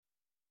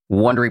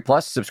Wondery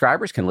Plus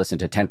subscribers can listen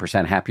to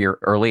 10% Happier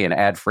early and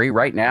ad-free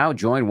right now.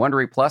 Join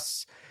Wondery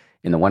Plus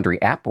in the Wondery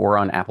app or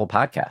on Apple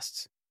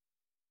Podcasts.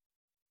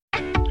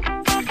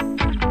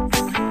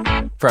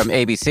 From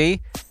ABC,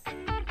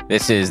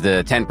 this is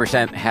the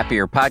 10%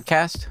 Happier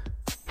podcast.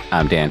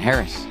 I'm Dan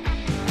Harris.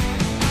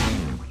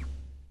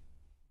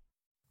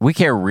 We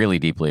care really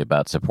deeply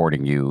about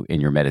supporting you in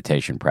your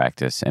meditation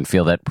practice and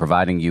feel that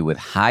providing you with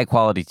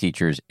high-quality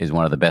teachers is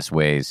one of the best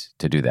ways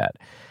to do that.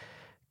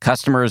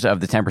 Customers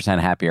of the 10%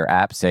 Happier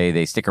app say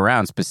they stick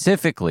around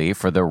specifically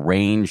for the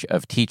range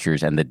of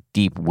teachers and the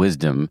deep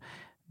wisdom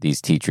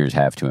these teachers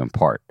have to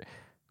impart.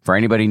 For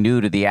anybody new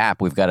to the app,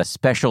 we've got a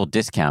special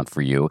discount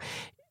for you.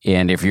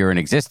 And if you're an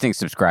existing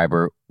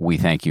subscriber, we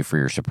thank you for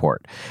your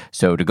support.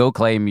 So to go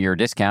claim your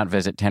discount,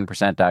 visit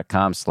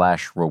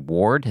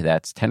 10%.com/reward.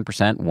 That's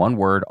 10%, one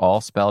word, all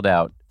spelled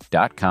out,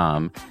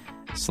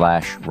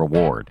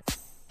 .com/reward.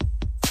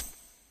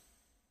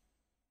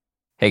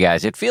 Hey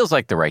guys, it feels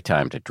like the right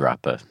time to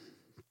drop a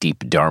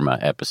deep Dharma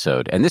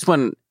episode, and this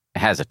one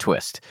has a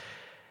twist.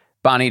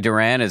 Bonnie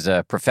Doran is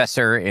a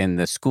professor in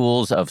the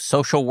schools of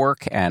social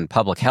work and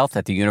public health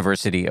at the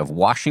University of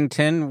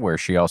Washington, where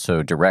she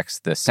also directs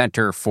the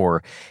Center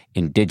for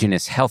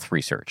Indigenous Health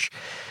Research.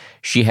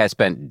 She has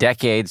spent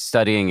decades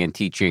studying and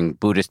teaching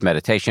Buddhist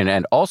meditation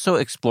and also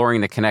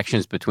exploring the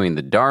connections between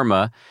the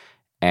Dharma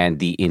and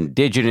the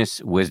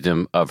indigenous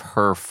wisdom of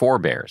her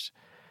forebears.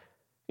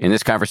 In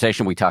this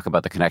conversation, we talk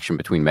about the connection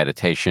between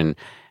meditation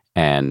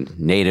and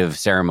native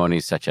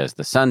ceremonies such as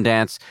the sun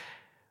dance.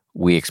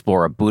 We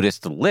explore a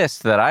Buddhist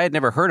list that I had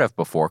never heard of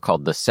before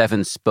called the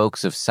Seven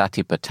Spokes of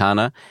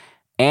Satipatthana,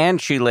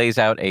 and she lays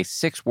out a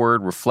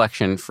 6-word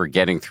reflection for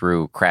getting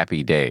through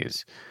crappy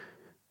days.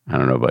 I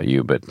don't know about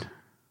you, but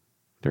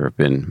there have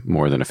been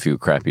more than a few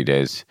crappy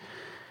days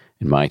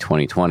in my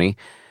 2020.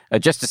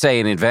 Just to say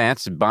in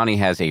advance, Bonnie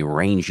has a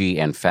rangy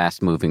and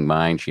fast-moving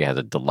mind. She has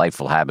a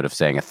delightful habit of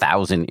saying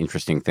 1,000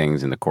 interesting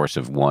things in the course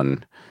of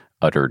one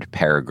uttered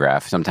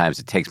paragraph. Sometimes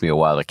it takes me a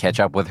while to catch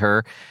up with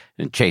her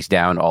and chase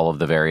down all of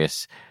the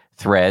various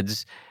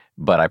threads,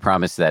 but I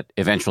promise that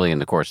eventually in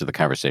the course of the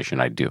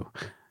conversation I do.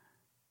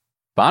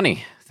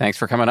 Bonnie, thanks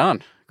for coming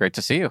on. Great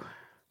to see you.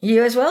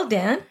 You as well,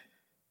 Dan.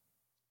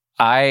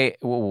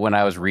 When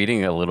I was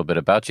reading a little bit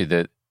about you,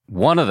 that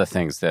one of the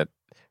things that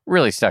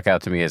really stuck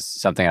out to me as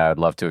something I would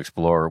love to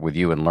explore with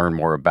you and learn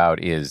more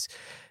about is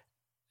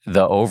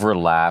the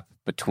overlap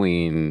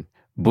between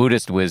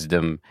Buddhist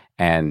wisdom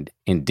and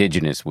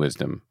indigenous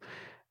wisdom.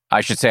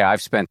 I should say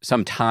I've spent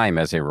some time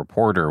as a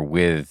reporter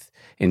with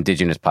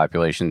indigenous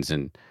populations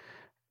in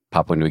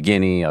Papua New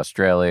Guinea,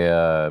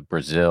 Australia,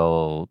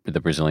 Brazil, the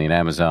Brazilian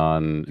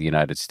Amazon, the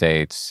United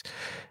States.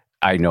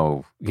 I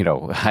know,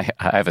 I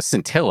have a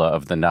scintilla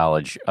of the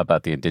knowledge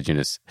about the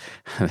indigenous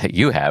that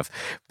you have,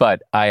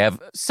 but I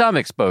have some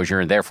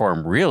exposure, and therefore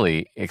I'm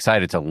really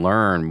excited to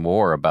learn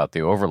more about the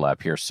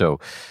overlap here.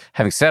 So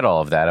having said all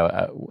of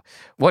that,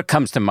 what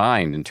comes to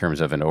mind in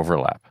terms of an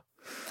overlap?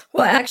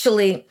 Well,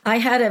 actually, I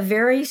had a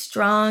very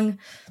strong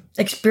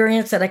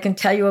experience that I can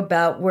tell you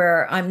about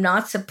where I'm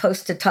not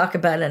supposed to talk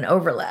about an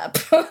overlap.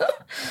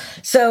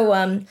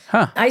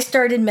 I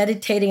started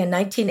meditating in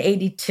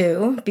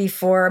 1982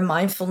 before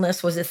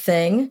mindfulness was a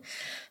thing.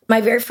 My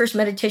very first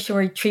meditation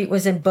retreat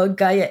was in Bodh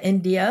Gaya,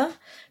 India.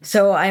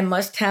 So I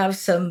must have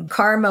some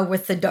karma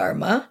with the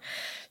Dharma.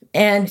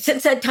 And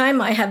since that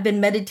time, I have been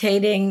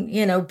meditating,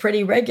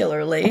 pretty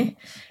regularly,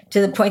 to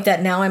the point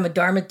that now I'm a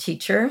Dharma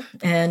teacher.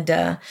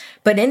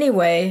 But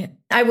anyway,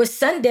 I was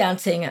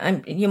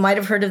sundancing. You might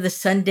have heard of the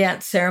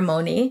Sundance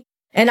ceremony.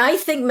 And I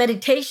think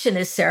meditation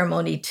is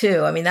ceremony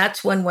too. I mean,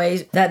 that's one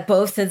way that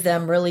both of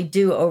them really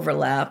do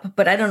overlap.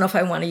 But I don't know if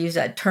I want to use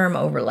that term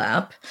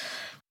overlap.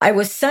 I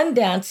was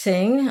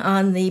sundancing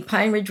on the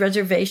Pine Ridge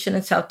Reservation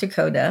in South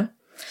Dakota.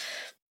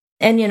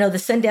 And, the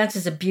Sundance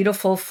is a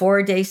beautiful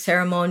 4-day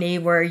ceremony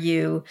where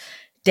you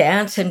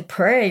dance and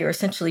pray. You're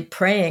essentially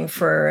praying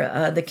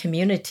for the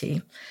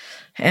community.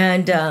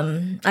 And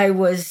I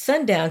was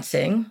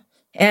sundancing,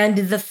 and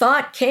the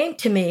thought came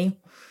to me,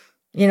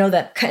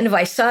 that kind of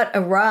I saw it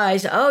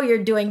arise, oh,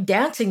 you're doing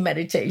dancing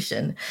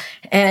meditation.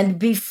 And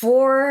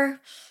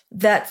before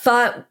that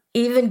thought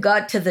even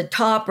got to the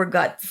top or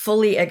got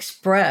fully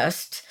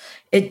expressed,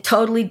 it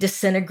totally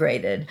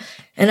disintegrated.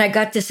 And I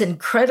got this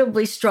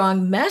incredibly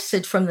strong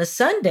message from the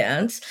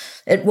Sundance.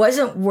 It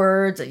wasn't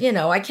words,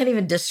 I can't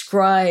even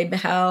describe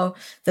how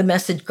the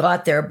message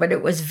got there, but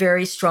it was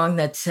very strong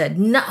that said,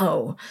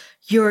 no,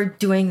 you're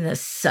doing the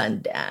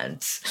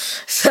Sundance.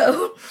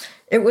 So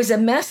it was a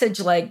message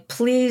like,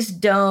 please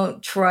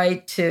don't try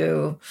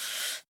to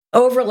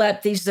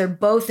overlap these. They're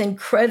both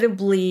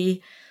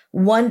incredibly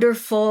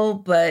wonderful,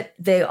 but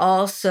they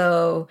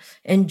also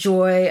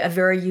enjoy a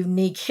very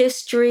unique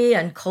history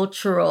and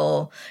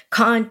cultural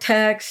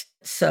context.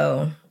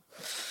 So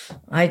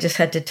I just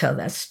had to tell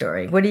that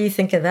story. What do you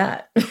think of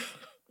that?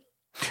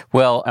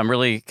 Well, I'm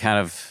really kind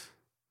of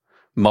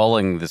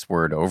mulling this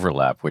word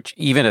overlap, which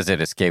even as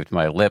it escaped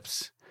my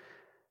lips,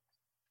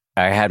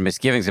 I had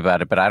misgivings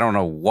about it, but I don't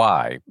know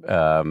why.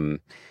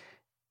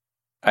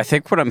 I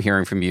think what I'm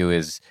hearing from you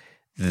is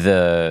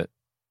the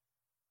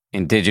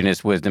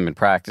indigenous wisdom and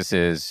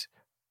practices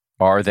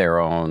are their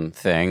own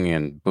thing,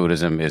 and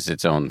Buddhism is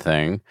its own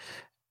thing.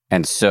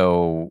 And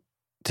so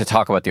to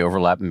talk about the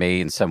overlap may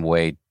in some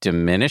way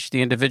diminish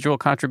the individual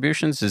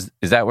contributions. Is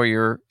that what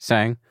you're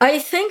saying? I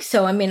think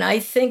so. I mean, I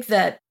think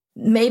that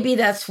maybe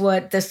that's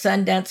what the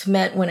Sundance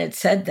meant when it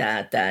said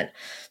that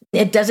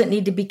it doesn't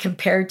need to be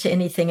compared to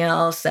anything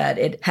else, that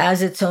it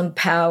has its own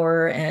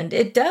power, and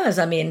it does.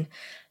 I mean,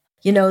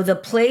 you know, the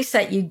place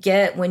that you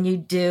get when you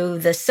do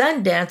the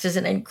Sundance is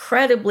an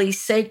incredibly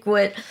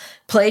sacred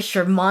place.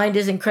 Your mind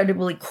is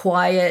incredibly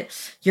quiet.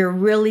 You're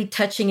really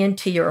touching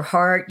into your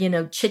heart, you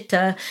know,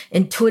 chitta,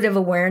 intuitive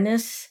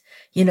awareness,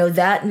 you know,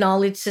 that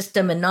knowledge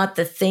system, and not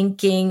the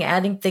thinking,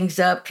 adding things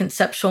up,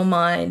 conceptual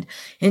mind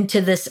into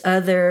this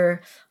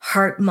other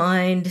heart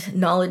mind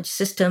knowledge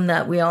system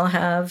that we all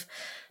have.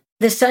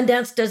 The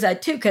Sundance does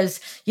that too,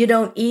 because you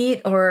don't eat,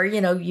 or, you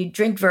know, you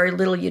drink very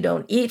little, you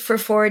don't eat for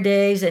 4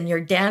 days, and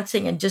you're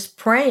dancing and just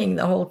praying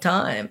the whole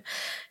time.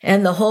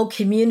 And the whole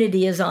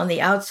community is on the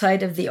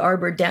outside of the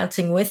arbor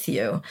dancing with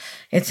you.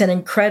 It's an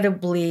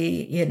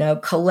incredibly, you know,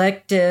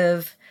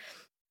 collective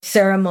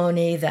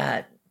ceremony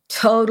that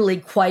totally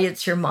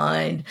quiets your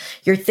mind.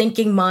 Your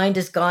thinking mind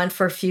is gone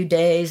for a few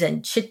days,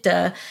 and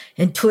chitta,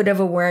 intuitive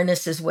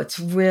awareness, is what's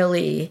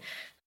really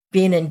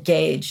being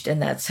engaged in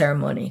that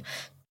ceremony.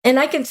 And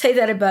I can say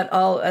that about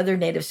all other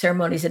Native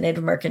ceremonies in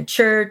Native American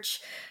church,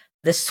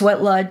 the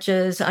sweat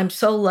lodges. I'm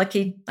so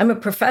lucky. I'm a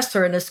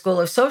professor in a school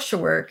of social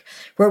work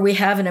where we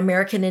have an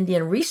American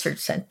Indian Research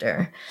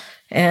Center.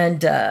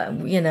 And,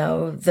 you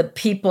know, the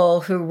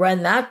people who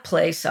run that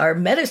place are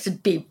medicine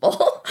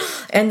people.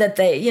 And that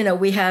they, you know,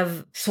 we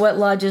have sweat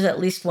lodges at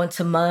least once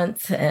a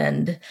month.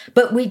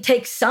 But we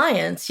take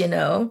science, you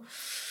know,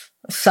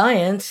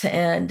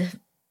 and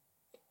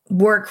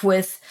work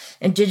with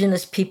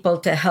Indigenous people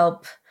to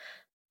help,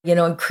 you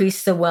know,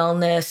 increase the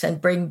wellness and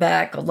bring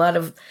back a lot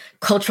of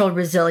cultural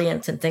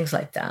resilience and things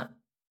like that.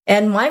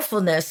 And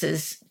mindfulness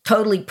is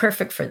totally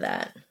perfect for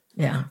that.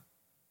 Yeah.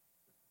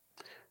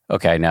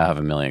 Okay, I now have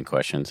a million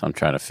questions. I'm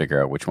trying to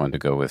figure out which one to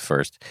go with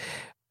first.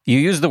 You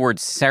use the word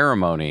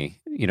ceremony.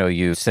 You know,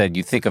 you said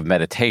you think of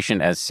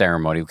meditation as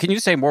ceremony. Can you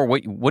say more?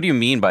 What do you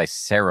mean by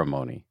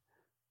ceremony?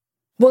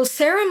 Well,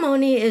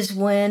 ceremony is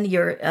when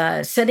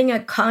you're setting a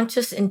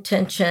conscious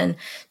intention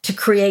to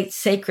create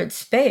sacred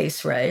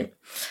space, right?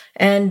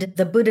 And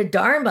the Buddha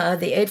Dharma,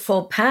 the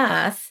Eightfold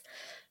Path,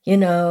 you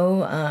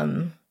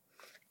know,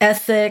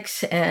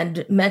 ethics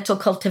and mental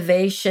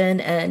cultivation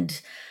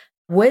and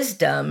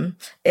wisdom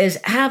is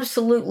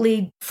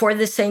absolutely for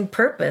the same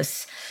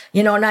purpose.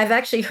 You know, and I've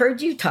actually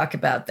heard you talk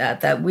about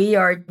that we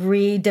are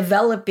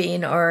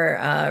redeveloping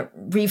or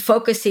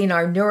refocusing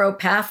our neural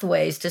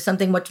pathways to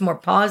something much more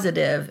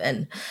positive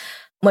and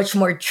much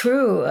more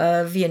true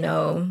of, you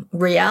know,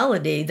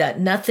 reality, that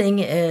nothing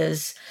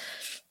is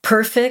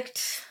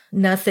perfect,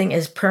 nothing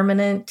is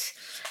permanent,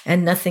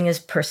 and nothing is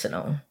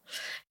personal.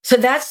 So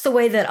that's the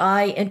way that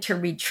I enter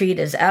retreat,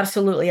 is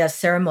absolutely a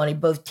ceremony,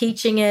 both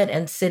teaching it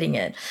and sitting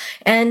it.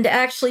 And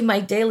actually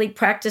my daily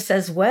practice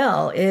as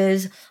well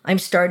is I'm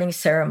starting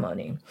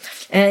ceremony.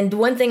 And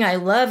one thing I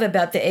love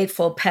about the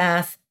Eightfold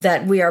Path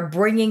that we are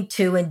bringing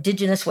to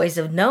Indigenous ways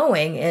of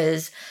knowing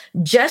is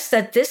just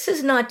that this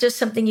is not just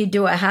something you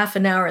do a half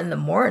an hour in the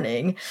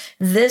morning.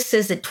 This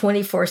is a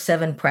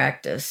 24/7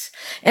 practice.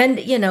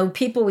 And, you know,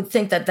 people would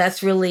think that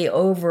that's really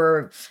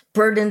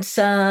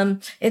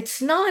burdensome.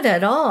 It's not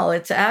at all.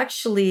 It's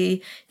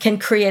actually can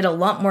create a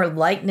lot more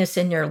lightness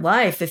in your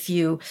life if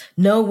you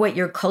know what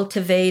you're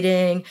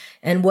cultivating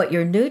and what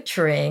you're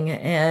nurturing,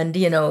 and,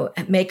 you know,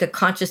 make a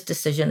conscious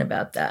decision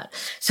about that.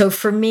 So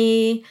for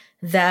me,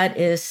 that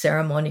is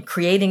ceremony,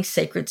 creating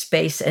sacred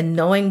space and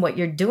knowing what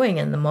you're doing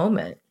in the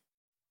moment.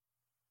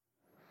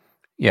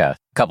 Yeah, a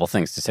couple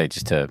things to say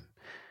just to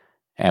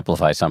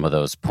amplify some of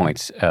those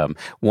points.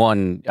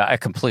 One, I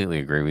completely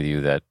agree with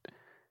you that,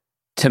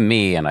 to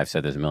me, and I've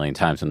said this a million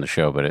times on the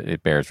show, but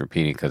it bears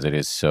repeating because it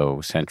is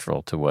so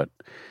central to what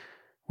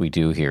we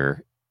do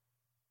here.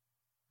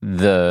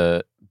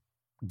 The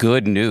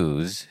good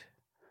news,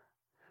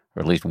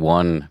 or at least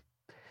one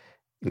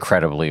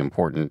incredibly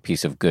important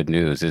piece of good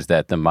news, is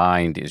that the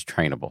mind is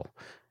trainable.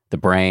 The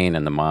brain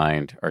and the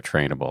mind are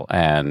trainable.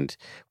 And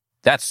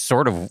that's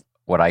sort of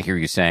what I hear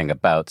you saying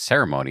about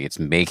ceremony. It's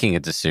making a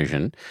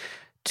decision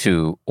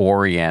to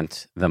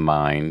orient the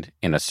mind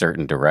in a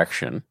certain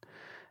direction.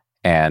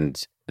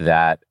 And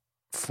that,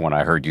 when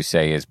I heard you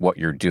say, is what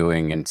you're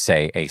doing in,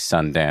 say, a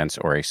Sundance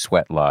or a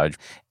sweat lodge.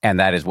 And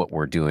that is what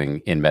we're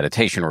doing in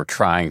meditation. We're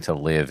trying to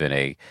live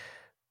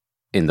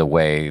in the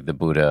way the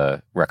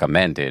Buddha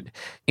recommended.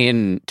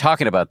 In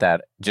talking about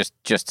that,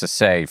 just to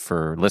say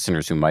for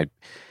listeners who might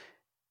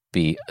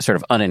be sort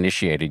of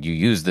uninitiated, you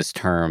use this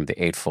term,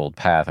 the Eightfold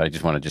Path. I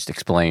just want to just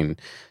explain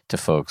to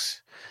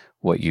folks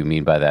what you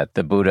mean by that.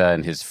 The Buddha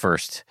in his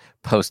first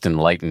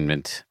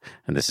post-enlightenment,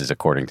 and this is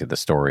according to the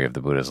story of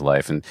the Buddha's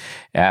life, and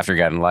after he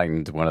got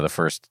enlightened, one of the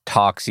first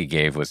talks he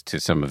gave was to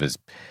some of his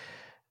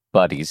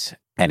buddies,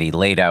 and he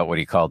laid out what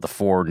he called the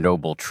Four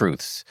Noble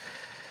Truths.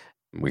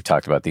 We've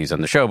talked about these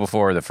on the show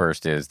before. The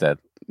first is that,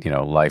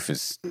 life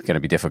is going to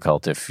be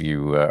difficult if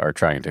you are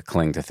trying to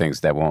cling to things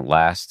that won't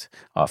last.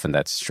 Often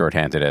that's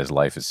shorthanded as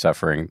life is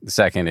suffering. The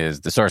second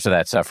is the source of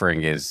that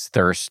suffering is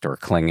thirst or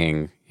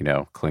clinging,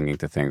 clinging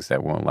to things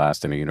that won't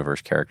last in a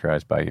universe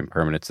characterized by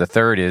impermanence. The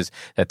third is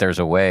that there's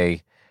a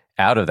way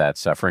out of that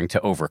suffering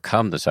to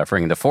overcome the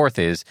suffering. And the fourth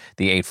is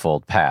the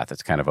Eightfold Path.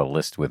 It's kind of a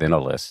list within a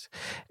list.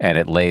 And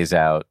it lays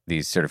out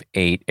these sort of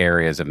 8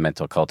 areas of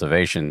mental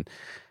cultivation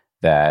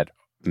that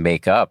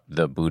make up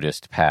the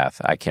Buddhist path.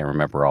 I can't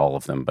remember all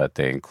of them, but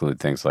they include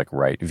things like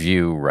right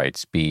view, right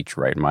speech,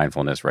 right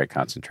mindfulness, right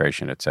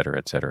concentration, et cetera,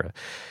 et cetera.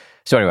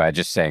 So anyway, I'm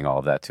just saying all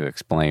of that to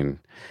explain.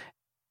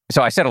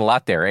 So I said a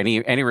lot there.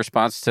 Any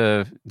response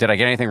to, did I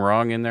get anything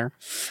wrong in there?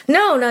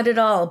 No, not at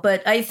all.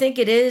 But I think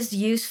it is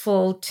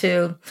useful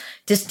to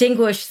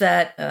distinguish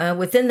that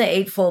within the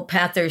Eightfold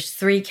Path, there's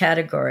 3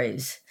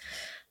 categories.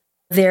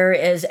 There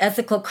is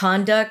ethical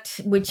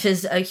conduct, which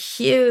is a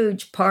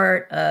huge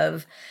part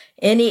of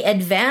any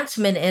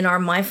advancement in our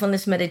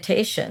mindfulness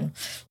meditation.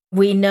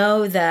 We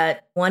know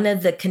that one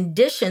of the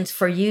conditions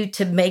for you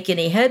to make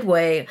any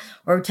headway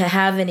or to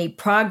have any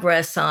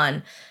progress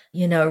on,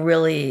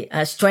 really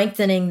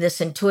strengthening this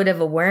intuitive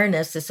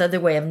awareness, this other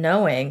way of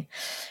knowing,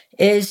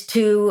 is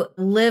to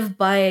live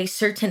by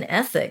certain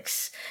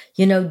ethics.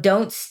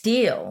 Don't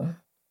steal,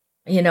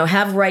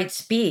 have right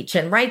speech.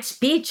 And right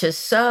speech is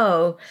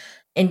so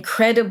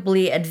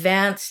incredibly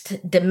advanced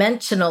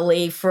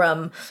dimensionally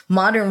from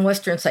modern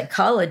Western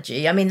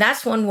psychology. I mean,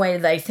 that's one way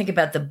that I think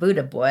about the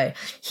Buddha boy.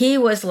 He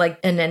was like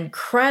an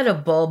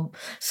incredible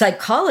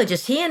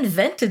psychologist. He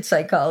invented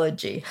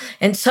psychology.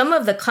 And some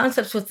of the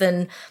concepts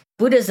within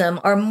Buddhism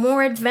are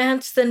more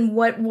advanced than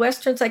what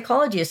Western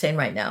psychology is saying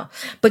right now.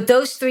 But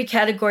those 3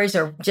 categories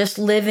are just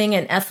living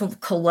an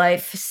ethical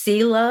life,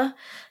 sila.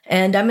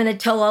 And I'm going to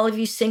tell all of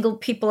you single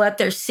people out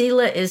there,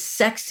 sila is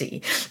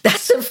sexy.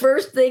 That's the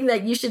first thing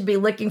that you should be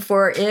looking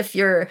for if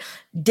you're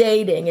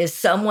dating, is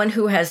someone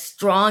who has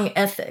strong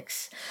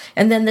ethics.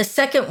 And then the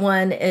second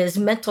one is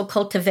mental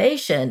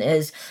cultivation,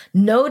 is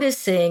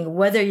noticing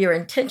whether your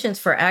intentions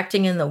for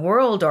acting in the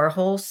world are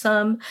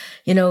wholesome,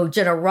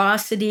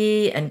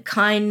 generosity and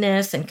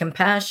kindness and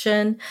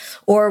compassion,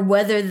 or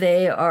whether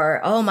they are,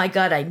 oh my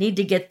God, I need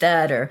to get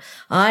that, or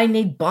I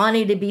need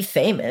Bonnie to be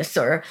famous,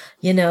 or,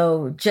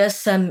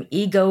 just some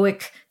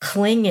egoic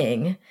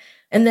clinging.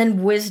 And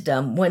then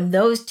wisdom. When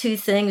those 2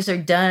 things are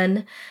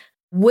done,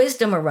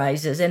 wisdom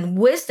arises, and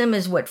wisdom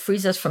is what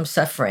frees us from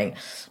suffering.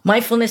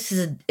 Mindfulness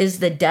is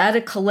the data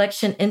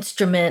collection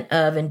instrument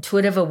of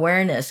intuitive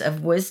awareness,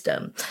 of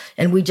wisdom.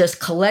 And we just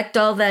collect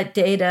all that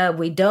data.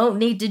 We don't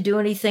need to do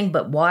anything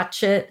but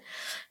watch it.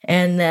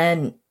 And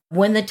then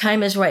when the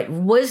time is right,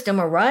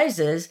 wisdom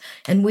arises,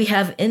 and we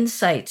have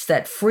insights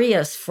that free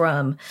us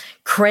from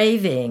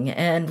craving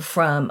and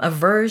from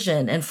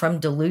aversion and from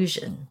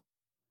delusion.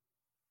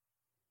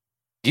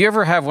 Do you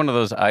ever have one of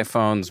those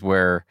iPhones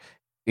where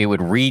it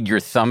would read your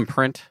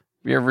thumbprint?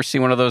 You ever see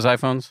one of those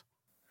iPhones?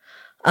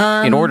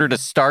 In order to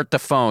start the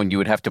phone, you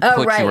would have to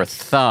put your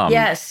thumb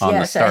on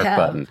the start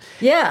button.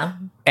 Yeah.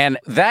 And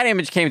that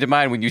image came to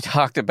mind when you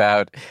talked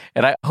about,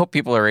 and I hope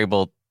people are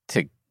able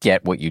to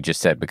get what you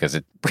just said because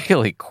it's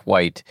really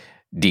quite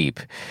deep.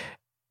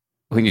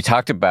 When you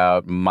talked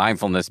about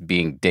mindfulness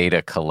being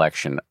data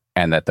collection,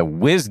 and that the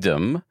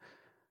wisdom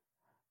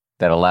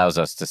that allows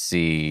us to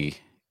see,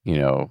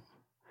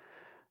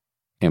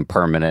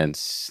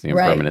 impermanence, the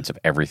impermanence of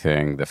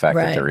everything, the fact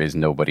that there is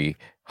nobody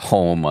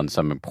home on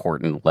some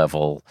important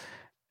level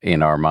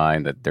in our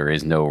mind, that there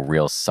is no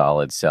real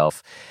solid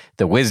self.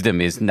 The wisdom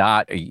is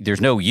not,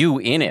 there's no you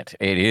in it.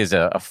 It is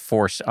a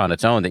force on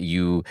its own that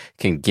you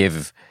can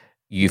give.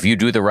 If you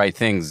do the right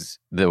things,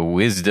 the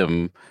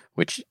wisdom,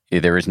 which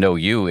there is no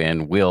you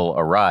in, will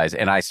arise.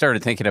 And I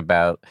started thinking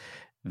about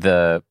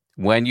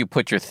when you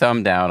put your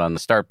thumb down on the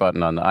start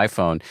button on the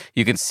iPhone,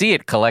 you can see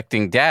it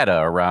collecting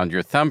data around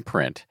your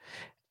thumbprint.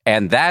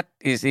 And that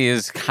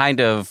is kind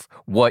of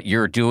what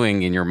you're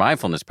doing in your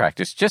mindfulness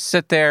practice. Just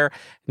sit there,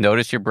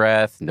 notice your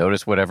breath,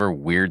 notice whatever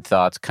weird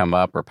thoughts come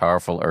up or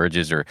powerful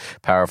urges or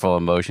powerful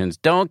emotions.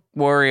 Don't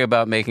worry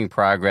about making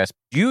progress.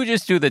 You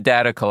just do the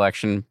data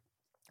collection.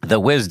 The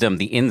wisdom,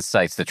 the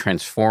insights, the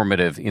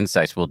transformative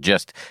insights will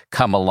just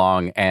come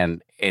along,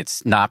 and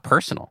it's not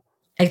personal.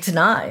 It's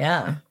not,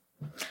 yeah.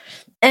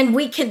 And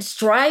we can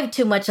strive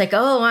too much, like,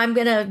 oh, I'm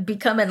going to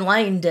become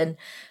enlightened. And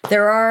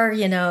there are,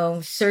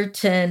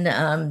 certain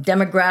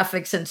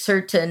demographics and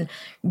certain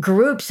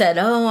groups that,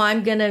 oh,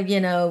 I'm going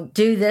to,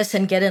 do this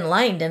and get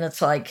enlightened. And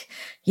it's like,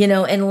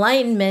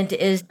 enlightenment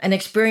is an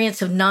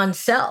experience of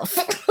non-self.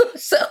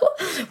 So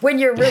when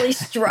you're really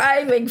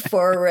striving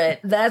for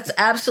it, that's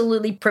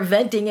absolutely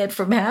preventing it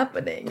from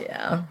happening.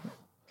 Yeah.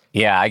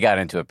 Yeah, I got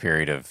into a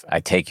period of, I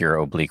take your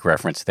oblique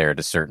reference there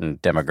to certain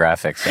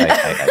demographics.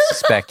 I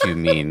suspect you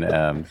mean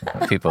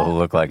people who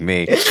look like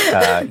me.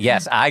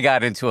 Yes, I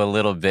got into a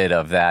little bit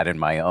of that in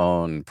my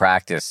own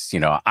practice.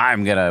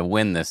 I'm going to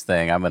win this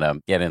thing. I'm going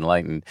to get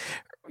enlightened.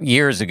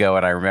 years ago,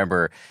 and I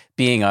remember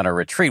being on a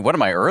retreat, one of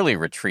my early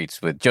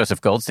retreats with Joseph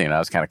Goldstein. I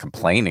was kind of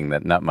complaining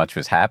that not much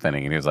was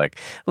happening. And he was like,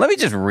 let me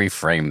just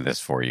reframe this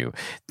for you.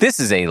 This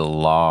is a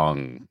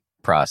long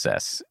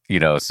process,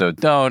 so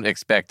don't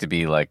expect to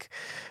be like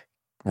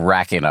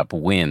racking up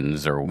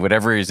wins or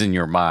whatever is in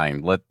your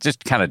mind. Let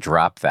just kind of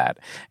drop that.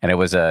 And it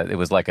was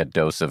like a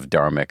dose of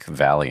Dharmic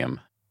Valium.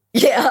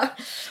 Yeah.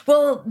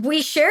 Well,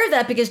 we share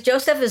that because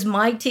Joseph is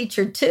my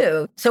teacher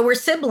too. So we're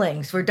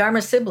siblings. We're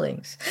Dharma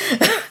siblings.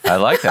 I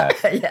like that.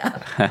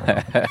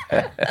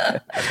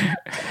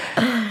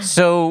 Yeah.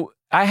 So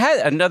I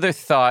had another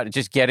thought,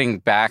 just getting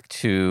back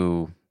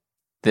to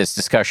this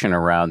discussion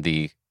around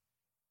the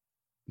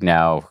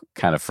now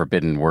kind of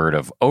forbidden word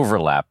of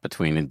overlap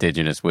between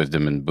indigenous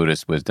wisdom and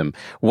Buddhist wisdom.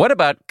 What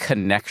about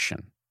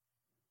connection?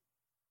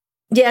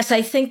 Yes,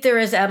 I think there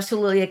is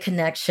absolutely a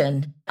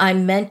connection.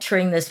 I'm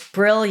mentoring this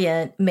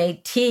brilliant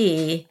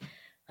Métis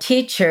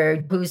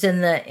teacher who's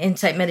in the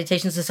Insight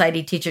Meditation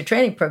Society teacher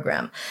training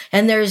program.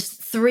 And there's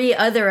 3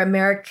 other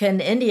American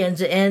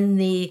Indians in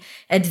the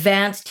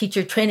advanced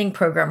teacher training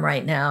program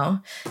right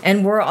now.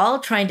 And we're all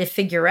trying to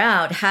figure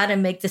out how to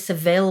make this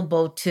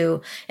available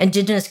to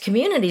indigenous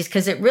communities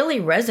because it really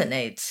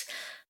resonates,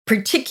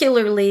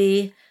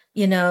 particularly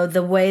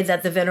the way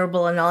that the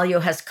Venerable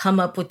Analayo has come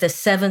up with the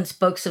 7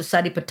 spokes of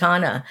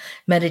Satipatthana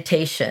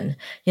meditation.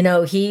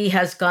 He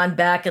has gone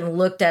back and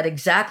looked at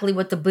exactly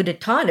what the Buddha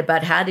taught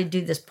about how to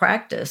do this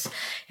practice.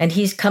 And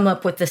he's come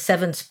up with the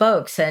 7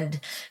 spokes. And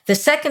the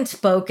second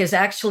spoke is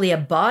actually a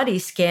body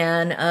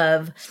scan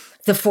of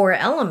the 4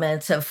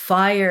 elements of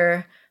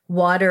fire,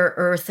 water,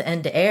 earth,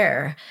 and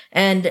air.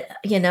 And,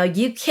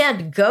 you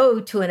can't go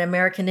to an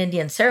American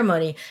Indian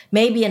ceremony,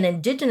 maybe an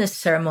indigenous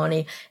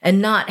ceremony,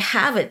 and not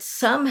have it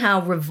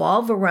somehow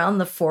revolve around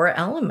the 4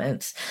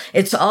 elements.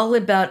 It's all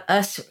about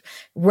us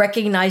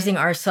recognizing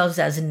ourselves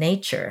as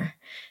nature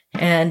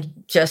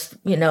and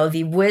just,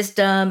 the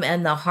wisdom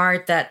and the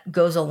heart that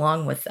goes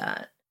along with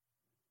that.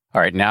 All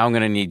right. Now I'm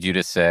going to need you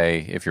to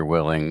say, if you're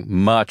willing,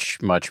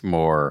 much, much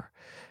more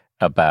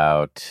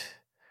about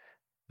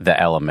the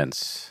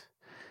elements.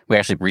 We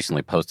actually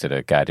recently posted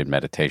a guided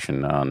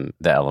meditation on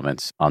the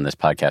elements on this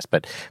podcast.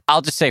 But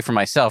I'll just say for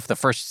myself, the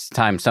first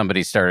time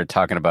somebody started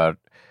talking about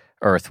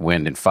earth,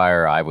 wind, and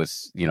fire, I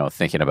was,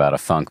 thinking about a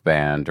funk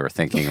band or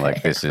thinking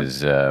like this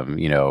is,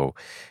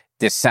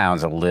 this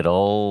sounds a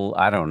little,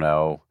 I don't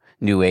know,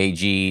 new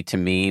agey to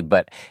me.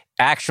 But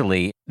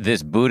actually,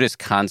 this Buddhist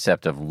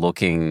concept of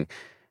looking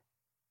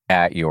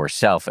at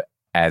yourself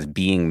as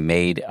being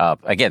made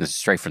up, again, this is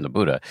straight from the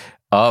Buddha,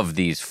 of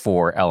these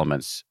 4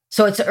 elements.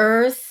 So it's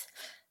earth,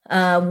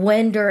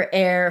 wind or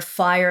air,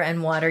 fire,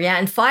 and water. Yeah.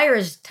 And fire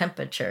is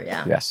temperature.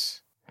 Yeah.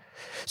 Yes.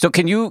 So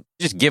can you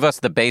just give us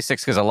the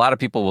basics? Because a lot of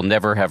people will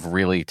never have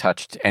really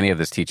touched any of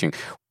this teaching.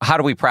 How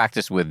do we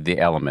practice with the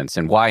elements,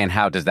 and why and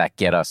how does that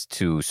get us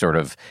to sort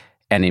of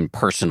an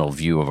impersonal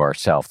view of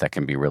ourself that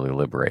can be really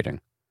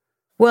liberating?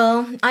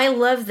 Well, I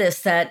love this,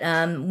 that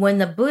when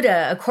the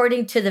Buddha,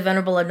 according to the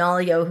Venerable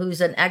Analayo,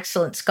 who's an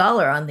excellent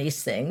scholar on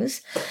these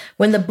things,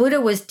 when the Buddha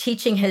was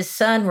teaching his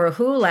son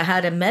Rahula how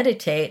to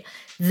meditate,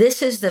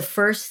 this is the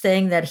first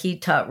thing that he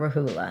taught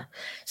Rahula.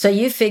 So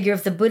you figure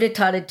if the Buddha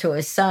taught it to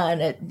his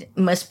son, it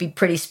must be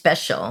pretty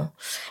special.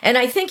 And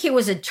I think he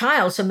was a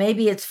child, so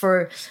maybe it's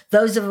for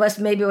those of us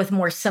maybe with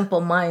more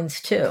simple minds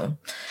too.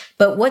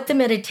 But what the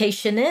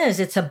meditation is,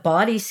 it's a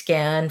body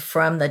scan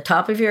from the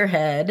top of your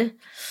head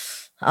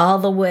all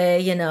the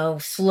way,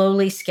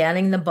 slowly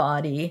scanning the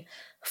body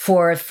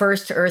for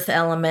first earth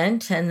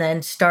element, and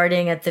then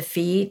starting at the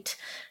feet,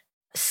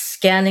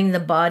 scanning the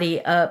body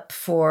up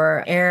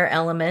for air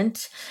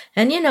element,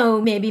 and,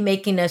 maybe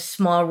making a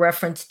small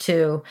reference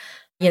to,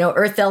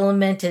 earth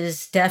element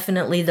is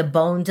definitely the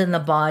bones in the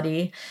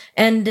body.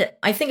 And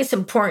I think it's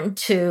important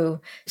to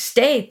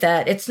state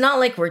that it's not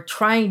like we're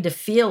trying to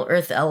feel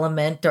earth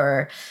element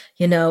or,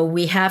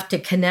 we have to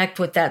connect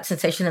with that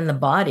sensation in the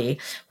body.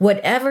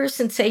 Whatever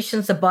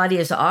sensations the body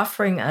is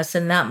offering us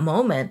in that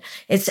moment,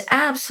 it's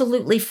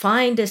absolutely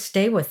fine to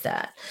stay with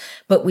that.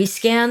 But we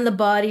scan the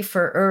body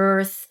for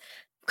earth,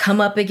 come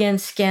up again,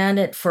 scan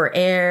it for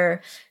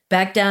air,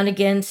 back down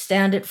again,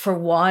 stand it for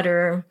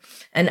water,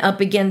 and up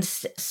again,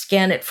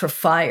 scan it for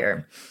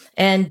fire.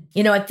 And,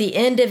 at the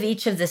end of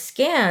each of the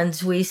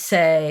scans, we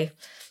say,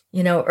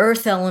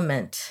 earth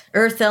element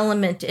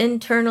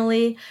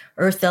internally,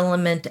 earth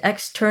element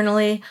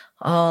externally,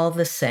 all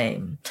the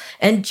same.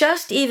 And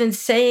just even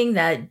saying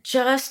that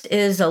just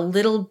is a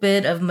little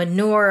bit of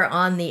manure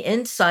on the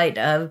inside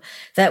of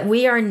that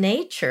we are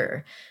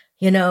nature.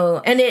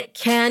 And it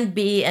can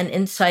be an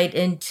insight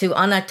into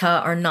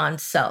anatta or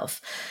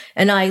non-self.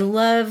 And I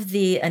love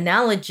the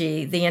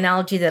analogy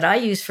that I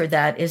use for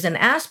that is an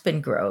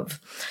aspen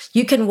grove.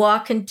 You can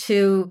walk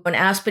into an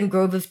aspen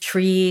grove of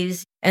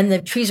trees, and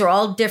the trees are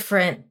all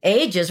different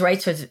ages,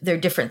 right? So they're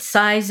different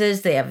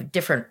sizes. They have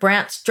different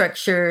branch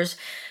structures.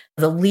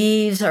 The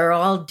leaves are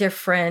all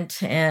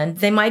different, and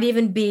they might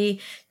even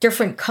be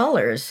different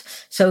colors.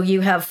 So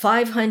you have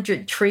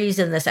 500 trees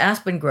in this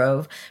aspen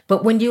grove,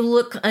 but when you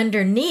look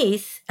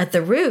underneath at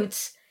the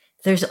roots,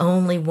 there's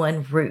only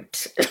one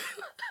root.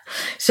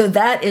 So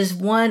that is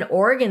one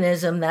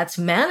organism that's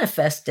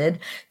manifested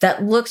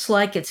that looks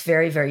like it's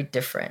very, very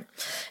different.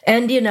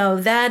 And,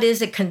 that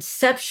is a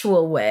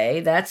conceptual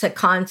way. That's a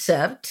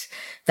concept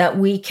that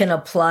we can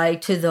apply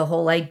to the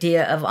whole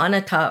idea of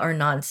anatta or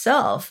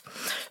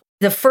non-self.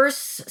 The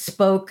first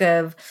spoke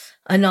of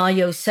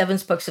Analayo's 7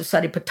 spokes of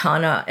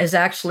Satipatthana is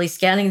actually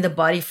scanning the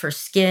body for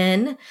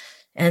skin,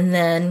 and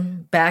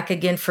then back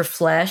again for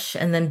flesh,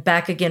 and then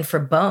back again for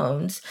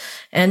bones.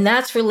 And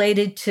that's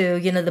related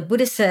to, the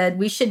Buddha said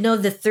we should know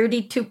the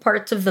 32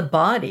 parts of the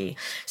body.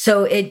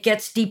 So it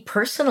gets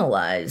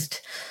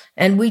depersonalized.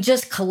 And we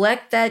just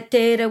collect that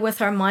data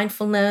with our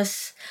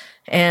mindfulness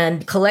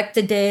and collect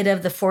the data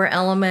of the 4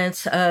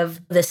 elements of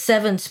the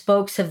 7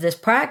 spokes of this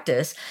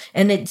practice.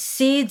 And it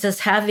seeds us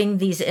having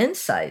these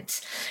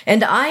insights.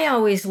 And I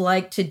always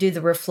like to do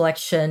the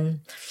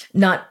reflection,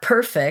 not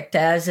perfect,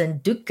 as in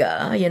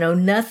dukkha.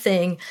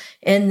 Nothing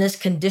in this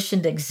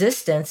conditioned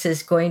existence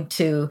is going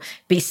to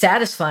be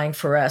satisfying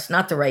for us.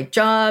 Not the right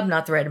job,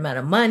 not the right amount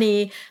of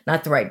money,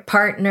 not the right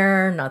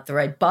partner, not the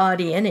right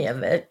body, any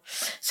of it.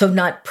 So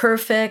not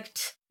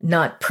perfect,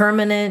 not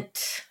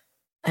permanent,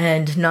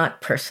 and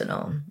not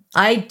personal.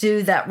 I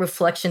do that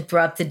reflection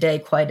throughout the day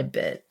quite a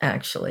bit,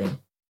 actually.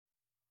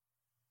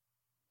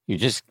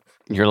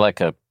 You're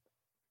like a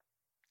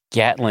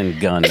Gatling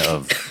gun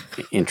of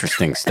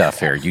interesting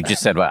stuff here. You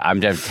just said, well, I'm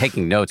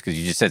taking notes because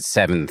you just said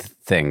 7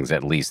 things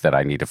at least that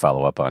I need to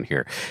follow up on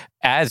here.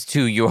 As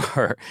to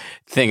your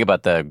thing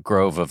about the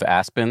Grove of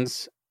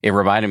Aspens, it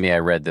reminded me, I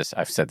read this,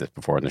 I've said this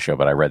before in the show,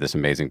 but I read this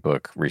amazing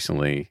book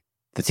recently.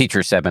 The teacher,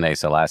 Sebene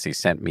Selassie,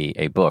 sent me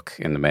a book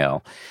in the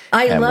mail.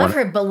 I love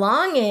her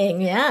Belonging.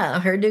 Yeah,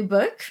 her new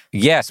book.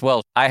 Yes.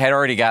 Well, I had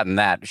already gotten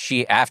that.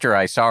 After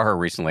I saw her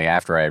recently,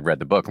 after I had read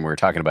the book and we were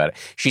talking about it,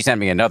 she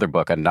sent me another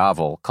book, a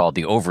novel called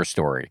The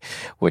Overstory,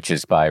 which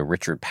is by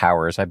Richard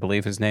Powers, I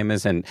believe his name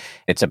is. And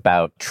it's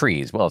about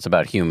trees. Well, it's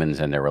about humans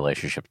and their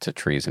relationship to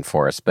trees and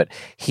forests. But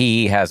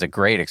he has a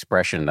great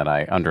expression that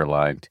I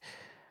underlined,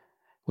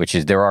 which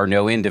is there are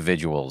no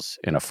individuals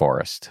in a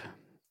forest,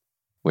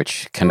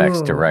 which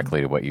connects directly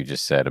to what you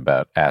just said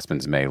about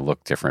aspens may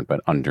look different,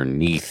 but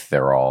underneath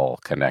they're all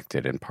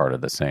connected and part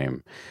of the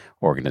same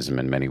organism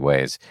in many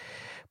ways.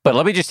 But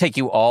let me just take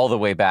you all the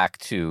way back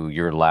to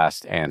your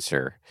last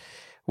answer,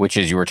 which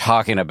is you were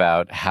talking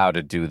about how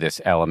to do this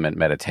element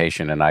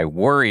meditation. And I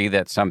worry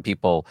that some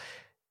people,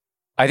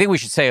 I think we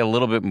should say a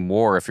little bit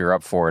more, if you're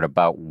up for it,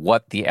 about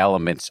what the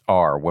elements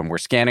are. When we're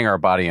scanning our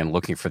body and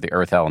looking for the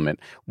earth element,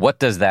 what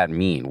does that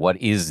mean? What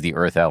is the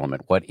earth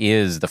element? What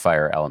is the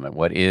fire element?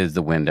 What is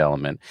the wind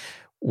element?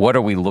 What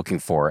are we looking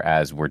for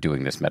as we're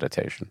doing this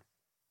meditation?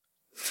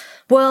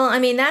 Well,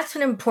 that's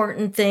an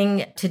important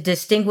thing to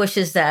distinguish,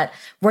 is that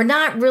we're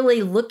not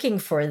really looking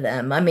for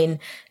them.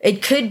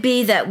 It could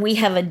be that we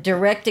have a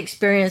direct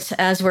experience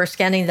as we're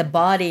scanning the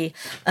body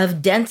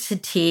of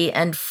density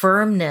and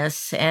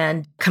firmness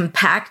and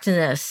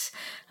compactness.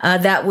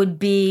 That would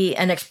be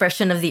an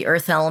expression of the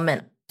earth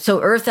element.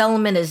 So earth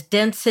element is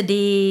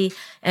density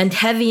and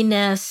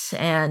heaviness,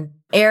 and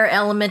air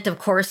element, of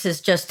course, is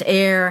just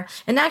air,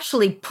 and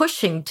actually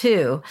pushing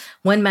too.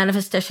 One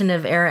manifestation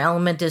of air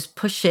element is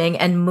pushing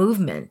and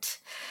movement.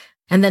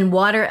 And then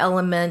water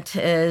element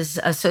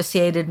is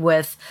associated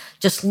with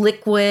just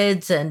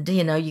liquids, and,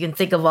 you can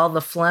think of all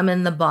the phlegm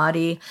in the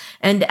body.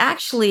 And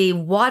actually,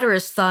 water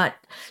is thought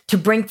to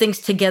bring things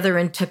together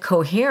into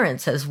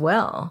coherence as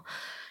well.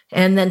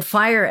 And then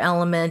fire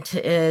element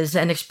is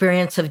an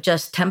experience of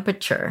just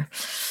temperature.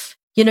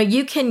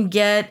 You can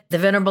get the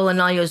Venerable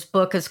Analayo's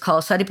book. It's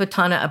called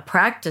Satipatthana, A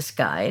Practice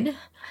Guide.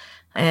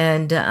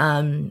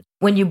 And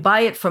when you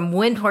buy it from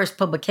Windhorse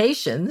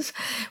Publications,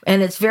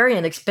 and it's very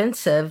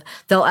inexpensive,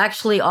 they'll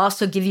actually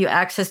also give you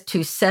access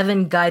to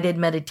 7 guided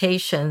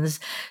meditations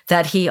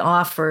that he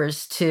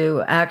offers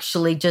to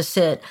actually just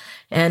sit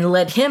and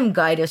let him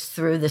guide us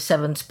through the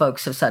 7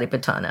 spokes of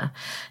Satipatthana.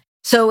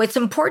 So it's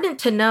important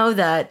to know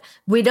that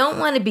we don't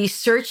want to be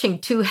searching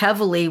too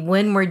heavily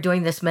when we're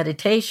doing this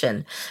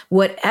meditation.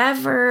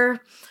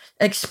 Whatever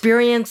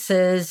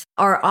experiences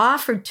are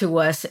offered to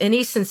us,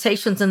 any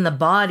sensations in the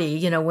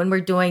body, when we're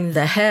doing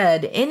the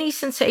head, any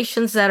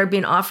sensations that are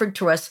being offered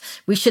to us,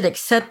 we should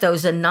accept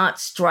those and not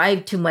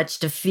strive too much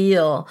to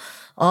feel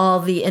all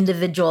the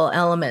individual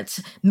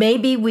elements.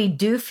 Maybe we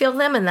do feel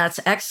them, and that's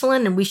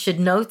excellent, and we should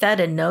note that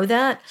and know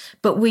that,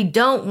 but we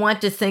don't want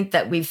to think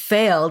that we've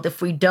failed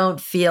if we don't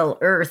feel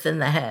earth in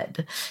the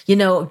head.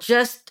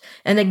 Just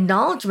an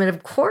acknowledgement.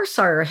 Of course,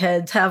 our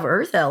heads have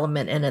earth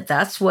element in it.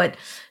 That's what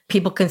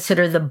people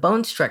consider the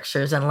bone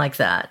structures and like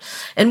that.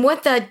 And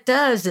what that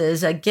does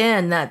is,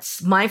 again,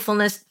 that's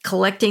mindfulness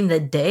collecting the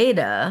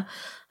data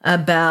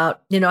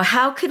about,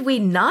 how could we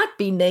not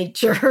be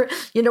nature?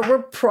 We're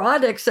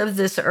products of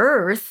this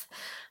earth,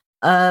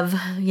 of,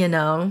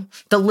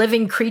 the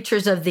living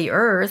creatures of the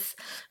earth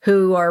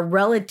who are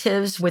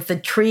relatives with the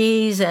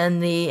trees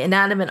and the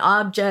inanimate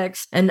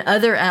objects and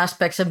other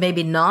aspects of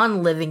maybe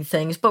non-living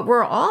things, but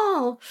we're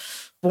all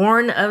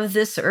born of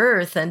this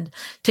earth. And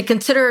to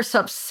consider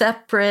ourselves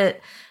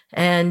separate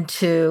and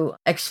to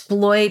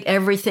exploit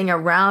everything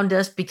around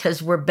us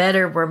because we're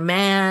better, we're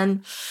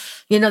man.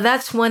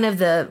 That's one of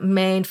the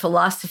main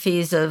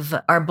philosophies of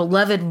our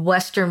beloved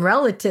Western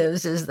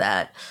relatives, is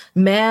that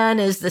man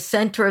is the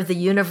center of the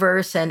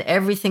universe and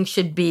everything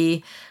should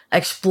be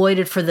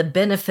exploited for the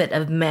benefit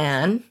of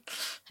man.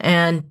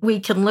 And we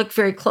can look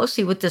very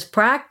closely with this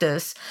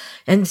practice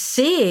and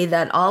see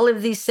that all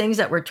of these things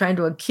that we're trying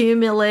to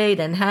accumulate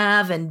and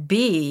have and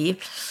be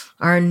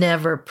are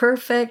never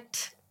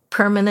perfect,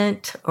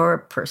 permanent, or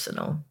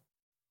personal.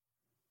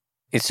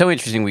 It's so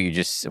interesting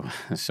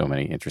so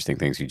many interesting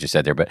things you just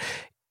said there, but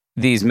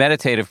these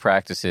meditative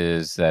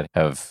practices that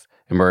have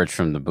emerged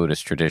from the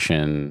Buddhist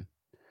tradition,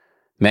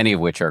 many of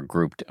which are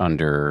grouped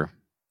under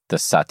the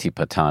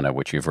Satipatthana,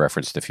 which you've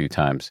referenced a few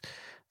times.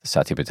 The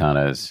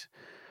Satipatthana is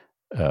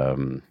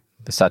the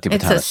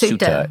Satipatthana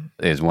Sutta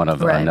is one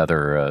of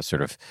another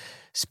sort of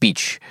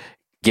speech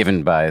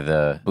given by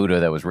the Buddha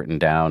that was written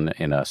down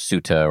in a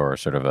sutta or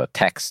sort of a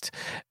text,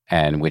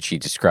 and which he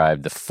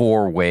described the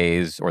 4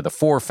 ways or the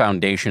 4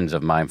 foundations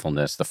of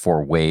mindfulness, the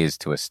 4 ways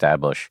to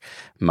establish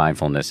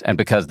mindfulness. And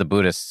because the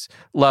Buddhists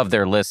love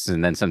their lists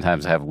and then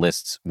sometimes have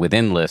lists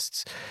within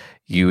lists,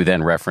 you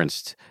then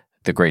referenced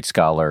the great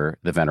scholar,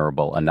 the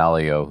Venerable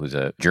Analayo, who's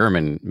a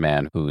German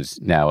man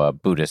who's now a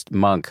Buddhist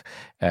monk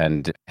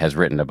and has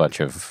written a bunch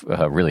of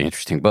really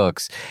interesting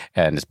books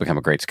and has become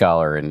a great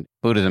scholar in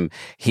Buddhism.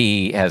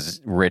 He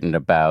has written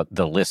about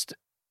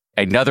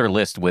another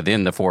list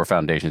within the 4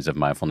 foundations of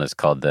mindfulness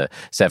called the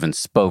 7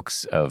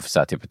 spokes of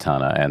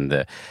Satipatthana. And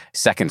the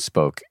second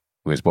spoke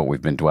was what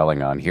we've been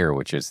dwelling on here,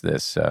 which is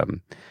this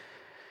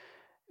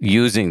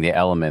using the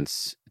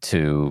elements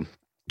to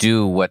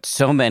do what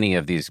so many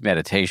of these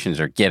meditations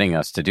are getting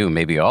us to do,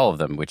 maybe all of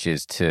them, which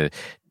is to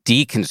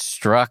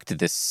deconstruct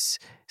this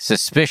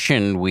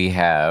suspicion we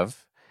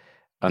have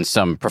on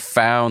some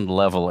profound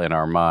level in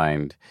our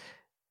mind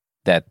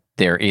that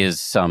there is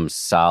some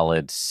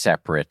solid,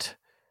 separate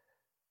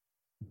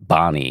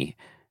Bonnie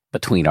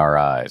between our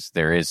eyes.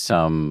 There is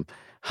some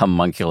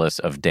homunculus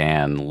of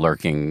Dan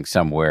lurking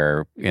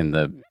somewhere in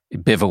the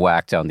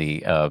bivouacked on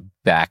the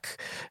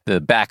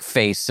back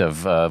face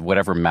of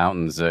whatever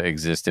mountains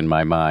exist in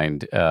my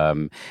mind.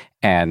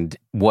 And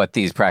what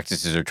these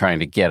practices are trying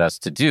to get us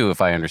to do, if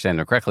I understand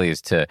them correctly,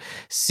 is to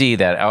see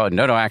that,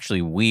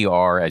 actually we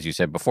are, as you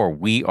said before,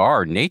 we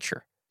are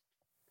nature.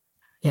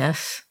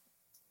 Yes.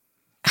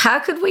 How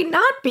could we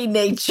not be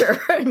nature?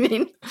 I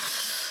mean,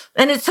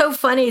 and it's so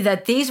funny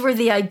that these were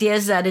the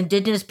ideas that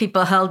indigenous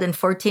people held in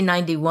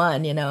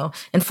 1491, In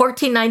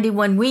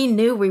 1491, we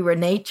knew we were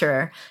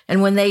nature.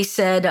 And when they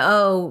said,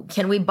 "Oh,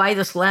 can we buy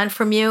this land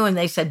from you?" And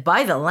they said,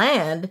 "Buy the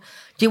land?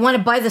 Do you want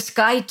to buy the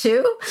sky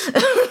too?"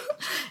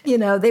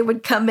 They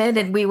would come in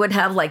and we would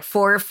have like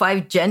 4 or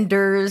 5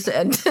 genders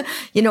and,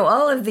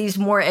 all of these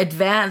more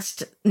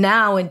advanced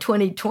now in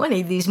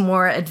 2020, these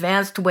more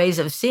advanced ways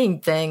of seeing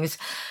things.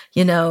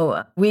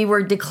 We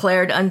were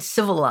declared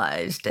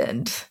uncivilized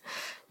and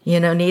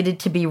needed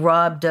to be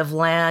robbed of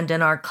land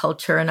and our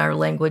culture and our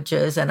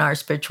languages and our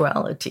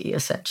spirituality,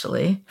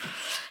 essentially.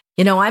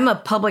 I'm a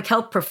public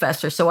health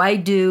professor, so I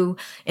do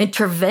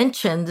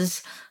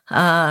interventions,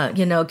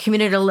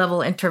 community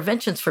level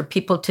interventions for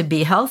people to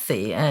be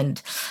healthy.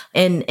 And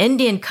in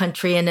Indian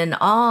country and in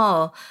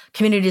all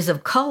communities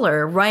of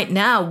color, right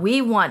now,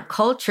 we want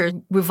culture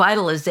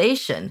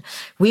revitalization.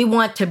 We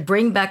want to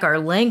bring back our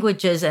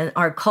languages and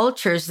our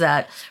cultures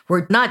that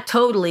were not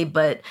totally,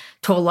 but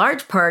to a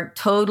large part,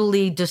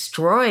 totally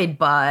destroyed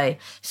by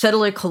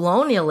settler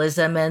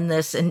colonialism and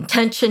this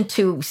intention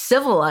to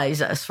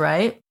civilize us,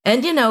 right?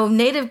 And,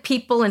 Native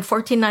people in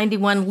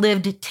 1491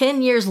 lived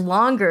 10 years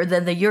longer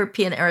than the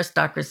European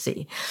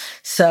aristocracy.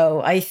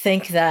 So I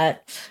think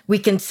that we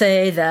can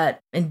say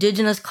that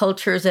indigenous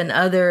cultures and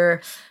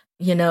other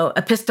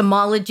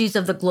epistemologies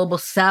of the global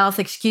South,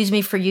 excuse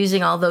me for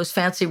using all those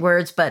fancy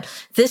words, but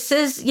this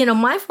is,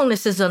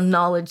 mindfulness is a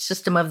knowledge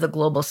system of the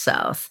global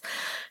South.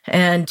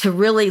 And to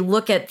really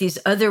look at these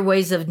other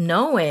ways of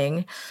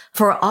knowing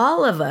for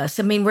all of us.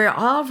 I mean, we're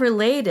all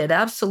related,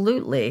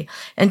 absolutely.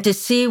 And to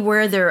see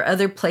where there are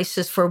other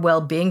places for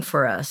well-being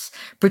for us,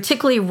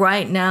 particularly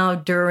right now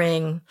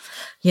during,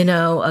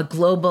 a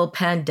global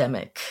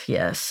pandemic.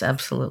 Yes,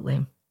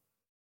 absolutely.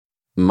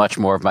 Much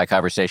more of my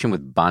conversation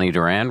with Bonnie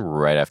Duran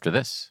right after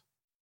this.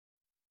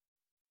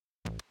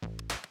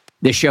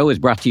 This show is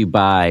brought to you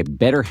by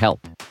BetterHelp.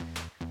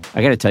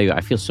 I got to tell you,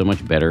 I feel so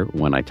much better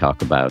when I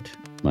talk about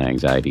my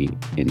anxiety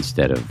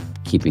instead of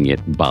keeping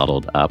it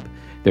bottled up.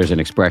 There's an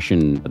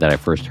expression that I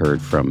first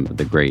heard from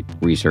the great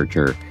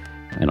researcher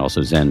and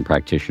also Zen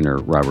practitioner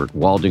Robert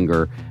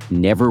Waldinger: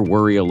 never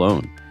worry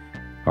alone.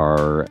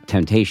 Our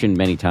temptation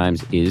many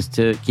times is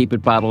to keep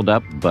it bottled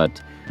up,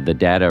 but the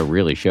data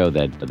really show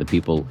that the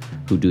people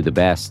who do the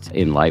best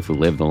in life, who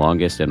live the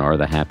longest and are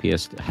the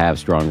happiest, have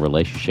strong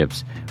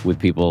relationships with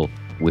people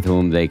with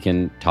whom they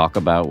can talk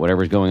about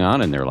whatever's going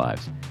on in their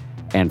lives.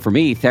 And for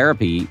me,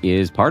 therapy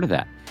is part of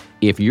that.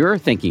 If you're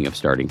thinking of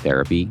starting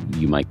therapy,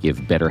 you might give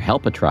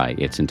BetterHelp a try.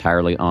 It's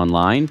entirely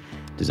online,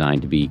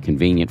 designed to be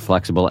convenient,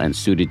 flexible, and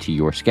suited to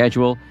your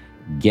schedule.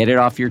 Get it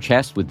off your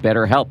chest with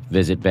BetterHelp.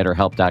 Visit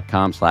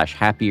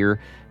betterhelp.com/happier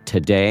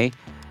today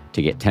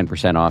to get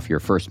 10% off your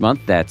first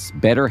month. That's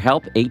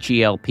BetterHelp,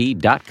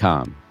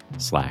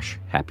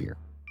 HELP.com/happier.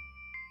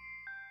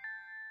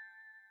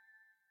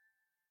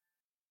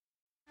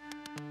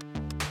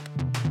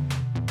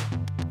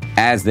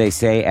 As they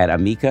say at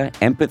Amica,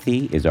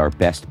 empathy is our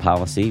best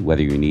policy.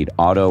 Whether you need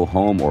auto,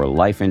 home, or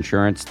life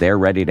insurance, they're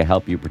ready to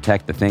help you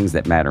protect the things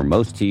that matter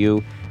most to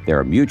you.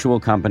 They're a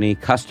mutual company,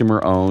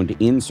 customer-owned,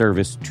 in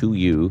service to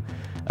you.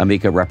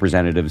 Amica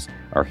representatives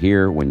are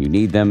here when you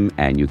need them,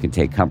 and you can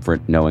take comfort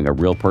knowing a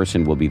real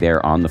person will be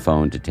there on the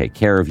phone to take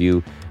care of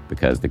you,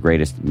 because the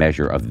greatest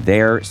measure of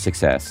their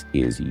success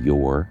is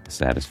your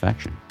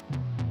satisfaction.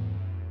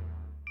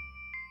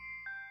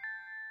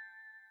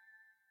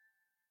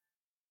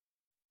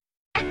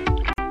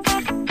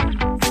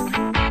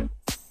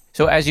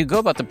 So as you go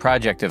about the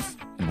project of,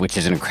 which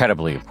is an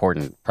incredibly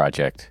important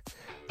project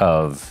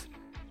of,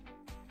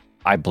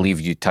 I believe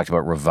you talked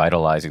about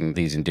revitalizing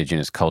these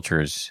indigenous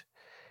cultures.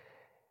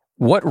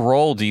 What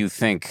role do you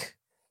think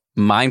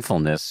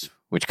mindfulness,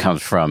 which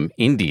comes from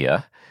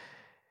India,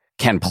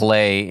 can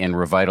play in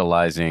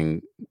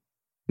revitalizing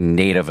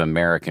Native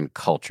American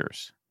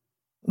cultures?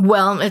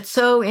 Well, it's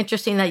so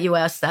interesting that you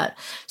asked that.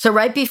 So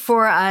right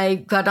before I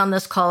got on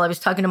this call, I was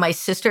talking to my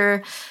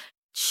sister.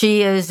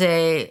 She is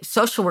a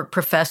social work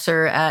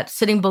professor at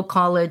Sitting Bull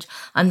College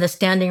on the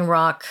Standing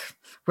Rock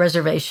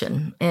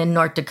Reservation in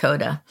North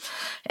Dakota.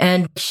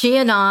 And she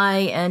and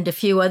I and a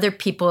few other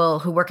people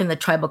who work in the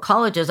tribal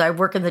colleges, I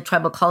work in the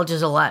tribal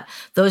colleges a lot.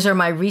 Those are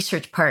my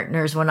research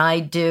partners when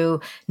I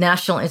do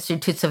National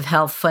Institutes of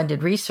Health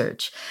funded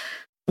research.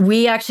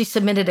 We actually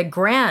submitted a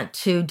grant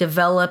to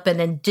develop an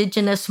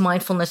Indigenous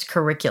mindfulness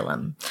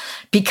curriculum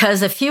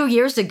because a few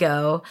years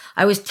ago,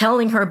 I was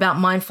telling her about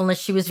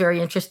mindfulness. She was very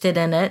interested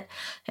in it.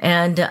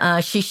 And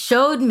she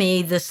showed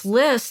me this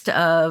list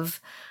of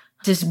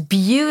this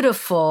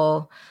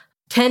beautiful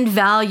 10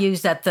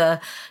 values that the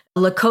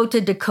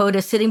Lakota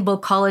Dakota Sitting Bull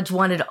College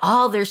wanted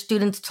all their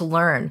students to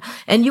learn.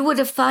 And you would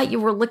have thought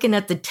you were looking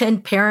at the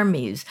 10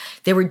 paramis.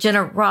 They were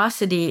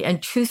generosity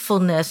and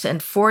truthfulness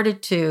and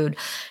fortitude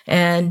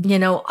and,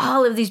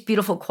 all of these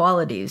beautiful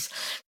qualities.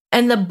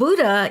 And the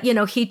Buddha,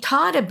 he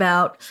taught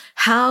about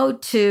how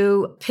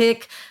to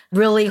pick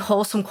really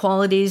wholesome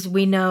qualities.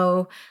 We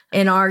know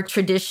in our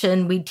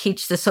tradition, we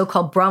teach the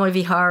so-called Brahma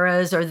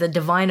Viharas or the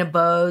divine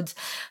abodes,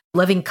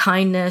 loving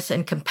kindness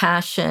and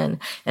compassion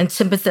and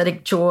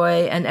sympathetic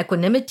joy and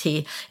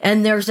equanimity.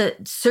 And there's a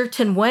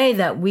certain way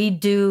that we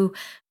do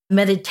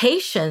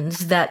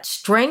meditations that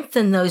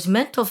strengthen those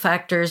mental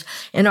factors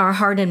in our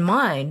heart and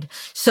mind.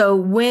 So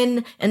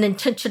when an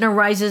intention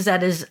arises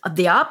that is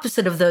the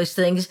opposite of those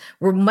things,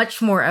 we're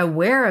much more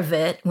aware of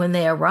it when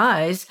they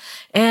arise,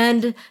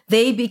 and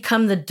they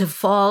become the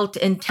default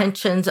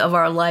intentions of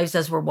our lives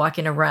as we're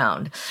walking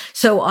around.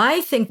 So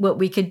I think what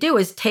we could do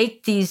is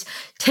take these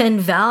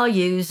 10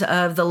 values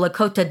of the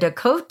Lakota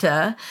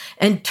Dakota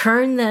and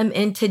turn them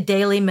into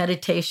daily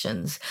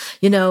meditations.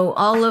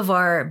 All of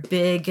our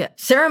big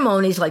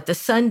ceremonies like the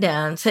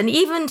Sundance and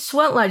even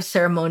Sweat Lodge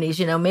ceremonies,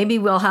 maybe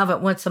we'll have it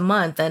once a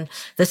month. And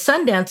the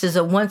Sundance is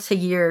a once a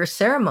year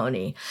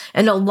ceremony.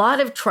 And a lot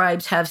of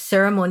tribes have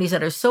ceremonies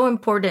that are so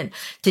important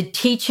to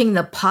teaching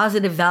the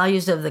positive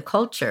values of the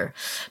culture.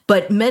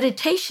 But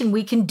meditation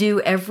we can do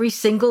every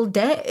single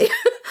day.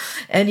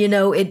 And,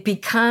 it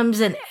becomes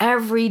an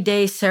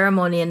everyday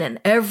ceremony and an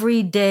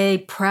everyday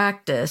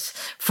practice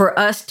for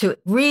us to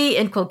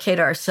re-inculcate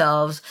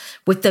ourselves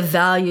with the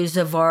values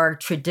of our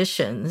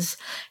traditions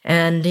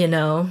and,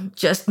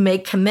 just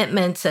make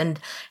commitments and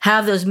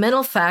have those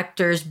mental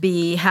factors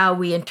be how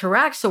we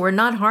interact so we're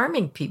not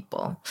harming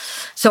people.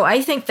 So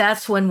I think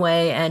that's one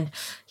way. And,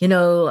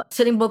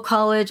 Sitting Bull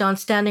College on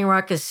Standing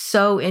Rock is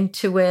so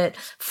into it.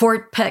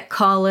 Fort Peck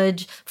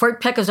College.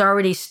 Fort Peck has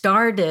already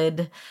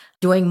started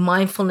doing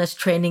mindfulness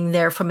training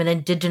there from an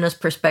Indigenous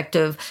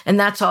perspective. And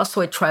that's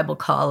also a tribal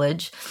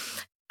college.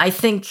 I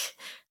think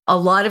a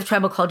lot of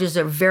tribal colleges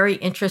are very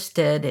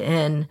interested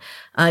in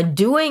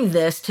doing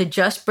this to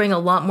just bring a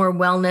lot more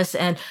wellness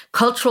and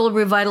cultural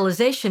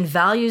revitalization,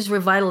 values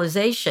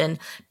revitalization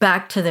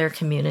back to their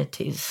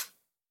communities.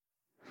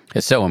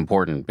 It's so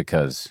important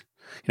because,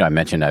 I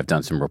mentioned I've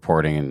done some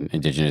reporting in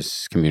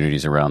Indigenous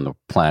communities around the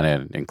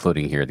planet,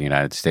 including here in the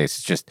United States.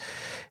 It's just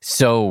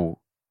so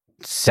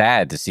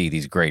sad to see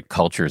these great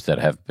cultures that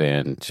have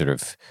been sort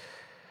of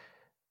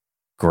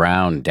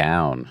ground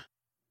down.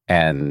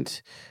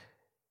 And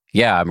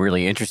yeah, I'm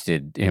really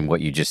interested in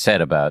what you just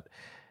said about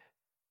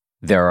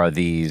there are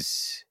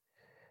these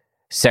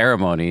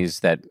ceremonies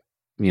that,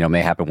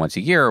 may happen once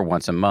a year or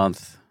once a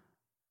month,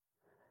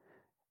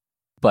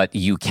 but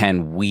you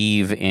can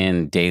weave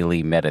in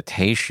daily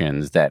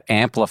meditations that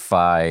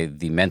amplify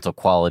the mental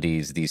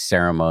qualities these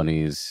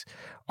ceremonies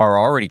are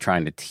already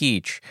trying to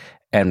teach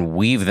and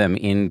weave them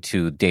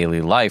into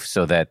daily life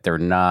so that they're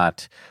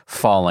not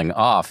falling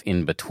off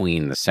in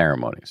between the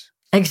ceremonies.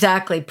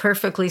 Exactly.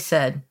 Perfectly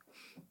said.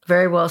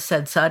 Very well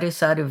said. Sadhu,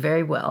 sadhu,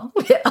 very well.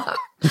 Yeah.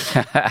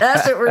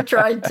 That's what we're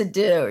trying to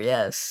do.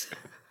 Yes.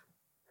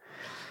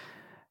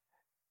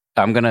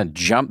 I'm going to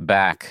jump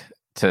back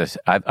to,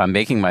 I'm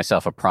making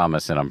myself a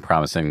promise, and I'm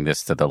promising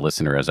this to the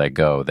listener as I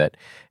go, that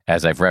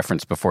as I've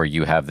referenced before,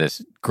 you have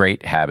this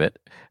great habit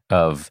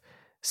of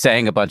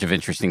saying a bunch of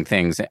interesting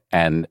things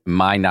and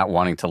my not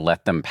wanting to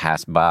let them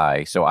pass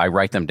by. So I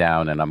write them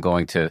down, and I'm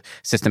going to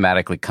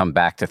systematically come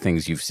back to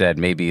things you've said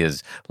maybe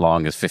as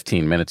long as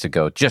 15 minutes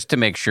ago, just to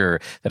make sure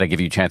that I give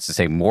you a chance to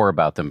say more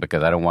about them,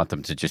 because I don't want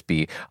them to just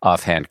be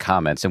offhand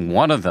comments. And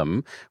one of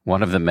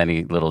the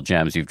many little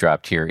gems you've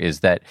dropped here is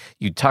that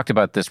you talked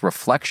about this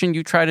reflection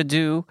you try to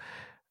do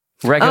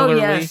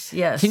regularly. Oh,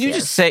 yes. Can you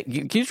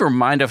just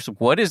remind us,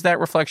 what is that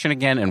reflection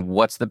again, and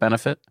what's the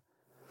benefit?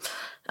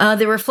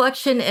 The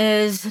reflection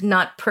is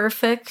not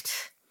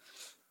perfect,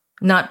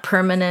 not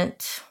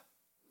permanent,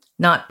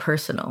 not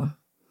personal.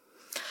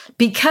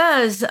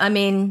 Because,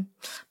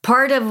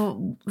 part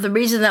of the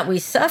reason that we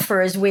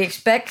suffer is we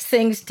expect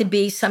things to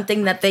be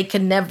something that they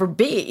can never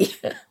be,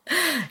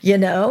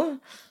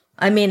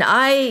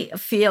 I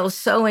feel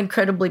so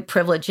incredibly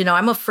privileged.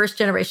 I'm a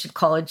first-generation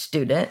college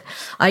student.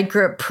 I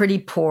grew up pretty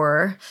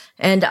poor,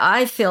 and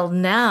I feel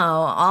now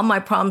all my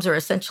problems are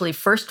essentially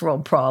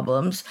first-world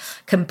problems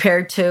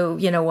compared to,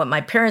 what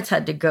my parents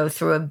had to go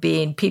through of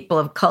being people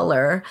of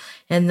color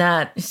in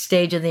that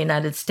stage of the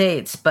United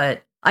States.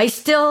 But I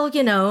still,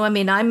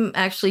 I'm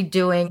actually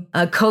doing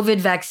COVID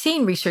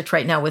vaccine research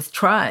right now with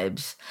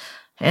tribes.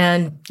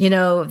 And,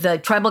 the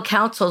tribal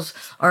councils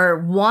are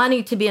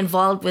wanting to be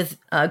involved with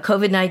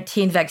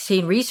COVID-19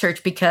 vaccine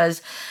research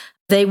because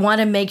they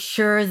want to make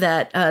sure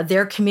that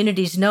their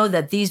communities know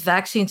that these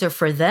vaccines are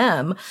for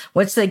them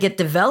once they get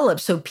developed,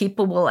 so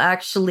people will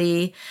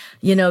actually,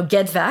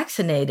 get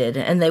vaccinated.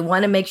 And they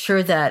want to make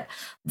sure that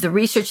the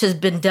research has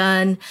been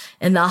done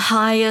in the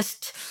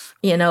highest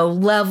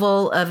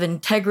level of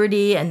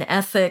integrity and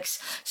ethics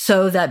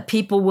so that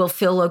people will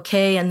feel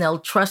okay and they'll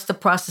trust the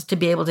process to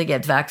be able to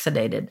get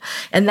vaccinated.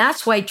 And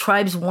that's why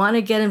tribes want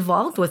to get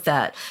involved with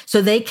that,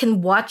 so they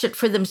can watch it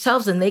for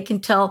themselves and they can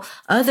tell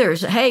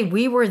others, hey,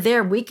 we were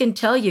there. We can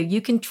tell you,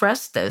 you can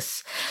trust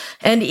this.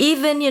 And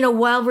even,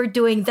 while we're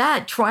doing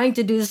that, trying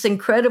to do this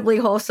incredibly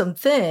wholesome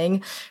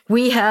thing,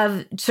 we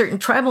have certain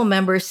tribal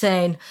members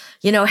saying,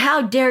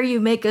 how dare you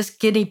make us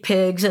guinea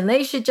pigs? And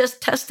they should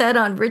just test that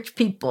on rich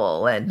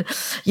people. And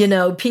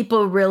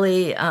people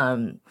really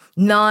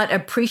not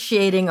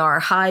appreciating our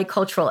high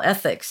cultural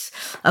ethics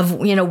of,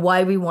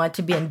 why we want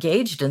to be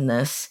engaged in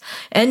this.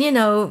 And,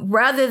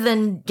 rather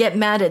than get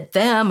mad at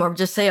them or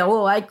just say,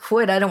 oh, I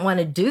quit, I don't want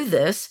to do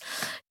this,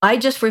 I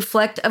just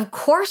reflect, of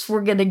course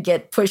we're going to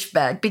get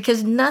pushback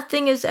because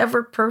nothing is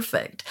ever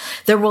perfect.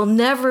 There will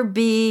never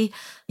be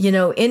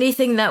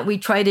anything that we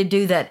try to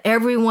do that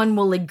everyone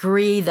will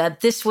agree that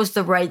this was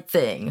the right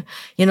thing.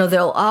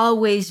 There'll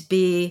always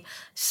be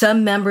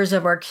some members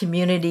of our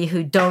community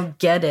who don't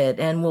get it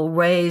and will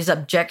raise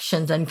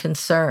objections and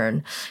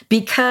concern,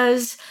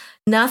 because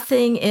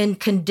nothing in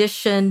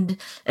conditioned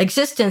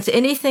existence,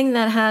 anything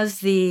that has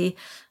the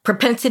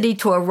propensity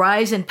to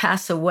arise and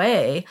pass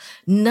away,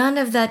 none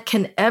of that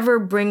can ever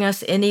bring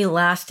us any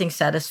lasting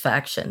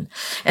satisfaction.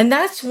 And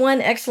that's one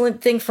excellent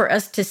thing for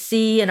us to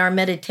see in our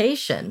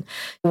meditation.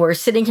 We're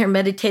sitting here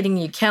meditating,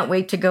 you can't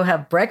wait to go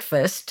have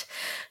breakfast,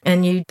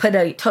 and you put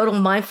a total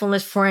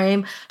mindfulness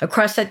frame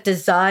across that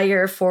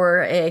desire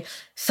for a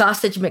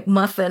sausage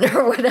McMuffin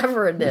or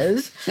whatever it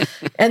is.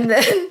 And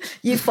then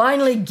you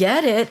finally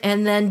get it,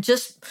 and then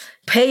just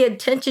pay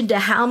attention to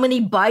how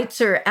many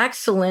bites are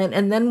excellent,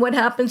 and then what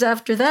happens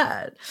after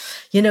that.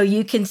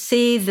 You can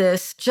see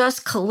this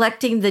just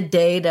collecting the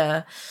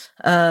data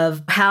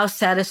of how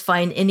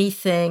satisfying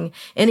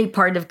any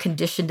part of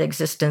conditioned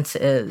existence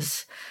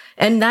is.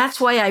 And that's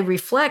why I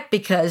reflect,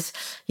 because,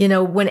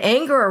 when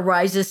anger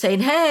arises saying,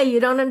 hey, you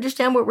don't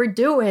understand what we're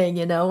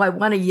doing, I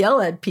want to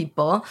yell at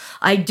people,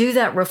 I do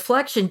that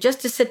reflection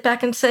just to sit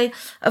back and say,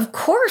 of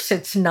course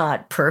it's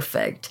not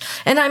perfect.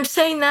 And I'm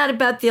saying that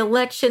about the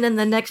election and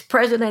the next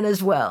president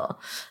as well.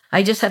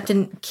 I just have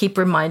to keep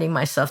reminding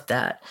myself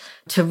that,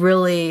 to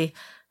really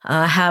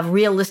have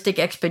realistic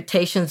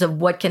expectations of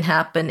what can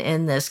happen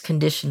in this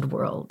conditioned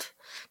world.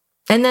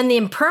 And then the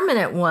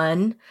impermanent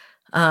one,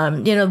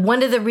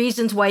 one of the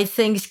reasons why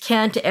things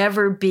can't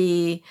ever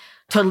be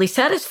totally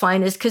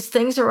satisfying is because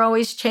things are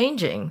always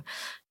changing.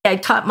 I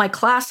taught my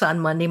class on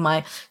Monday,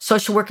 my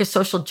social work and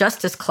social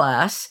justice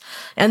class,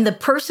 and the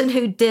person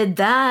who did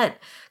that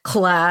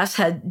class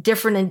had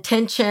different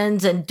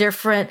intentions and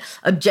different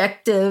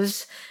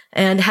objectives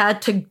and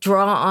had to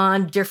draw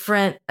on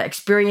different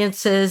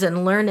experiences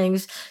and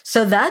learnings.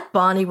 So that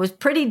Bonnie was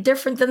pretty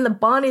different than the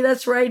Bonnie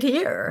that's right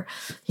here,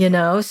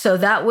 so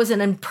that was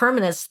an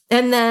impermanence.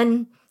 And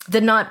then the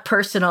not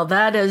personal,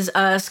 that is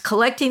us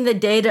collecting the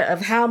data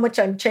of how much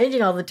I'm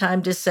changing all the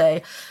time to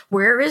say,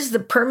 where is the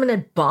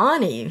permanent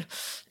Bonnie?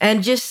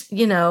 And just,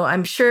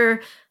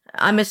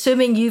 I'm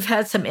assuming you've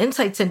had some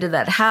insights into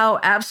that,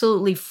 how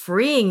absolutely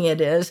freeing it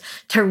is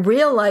to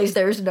realize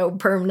there's no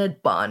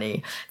permanent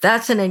Bonnie.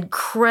 That's an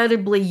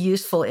incredibly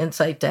useful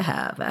insight to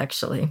have,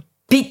 actually.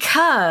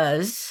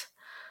 Because,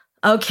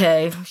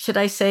 okay, should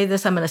I say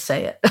this? I'm going to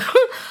say it.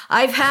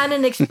 I've had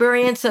an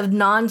experience of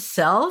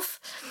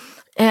non-self.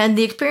 And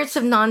the experience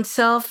of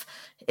non-self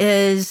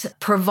is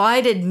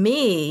provided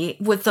me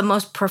with the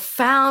most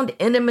profound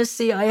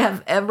intimacy I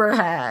have ever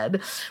had.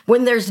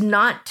 When there's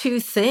not two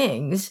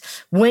things,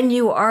 when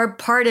you are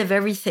part of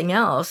everything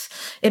else,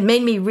 it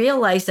made me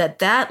realize that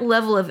that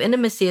level of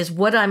intimacy is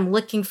what I'm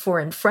looking for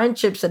in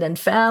friendships and in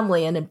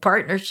family and in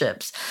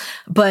partnerships.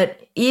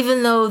 But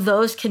even though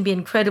those can be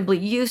incredibly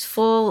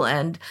useful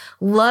and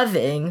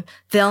loving,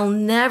 they'll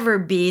never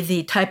be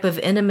the type of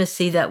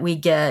intimacy that we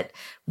get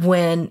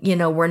when,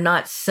 we're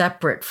not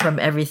separate from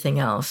everything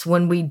else,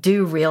 when we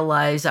do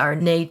realize our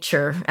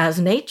nature as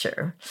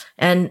nature,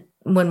 and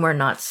when we're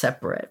not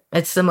separate.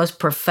 It's the most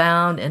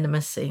profound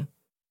intimacy.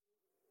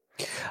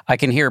 I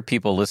can hear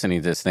people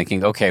listening to this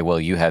thinking, okay, well,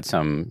 you had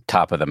some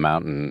top of the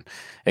mountain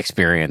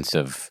experience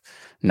of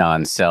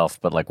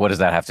non-self, but what does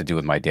that have to do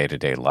with my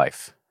day-to-day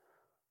life?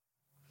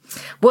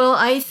 Well,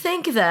 I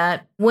think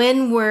that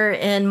when we're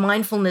in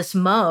mindfulness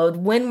mode,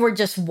 when we're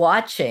just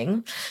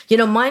watching,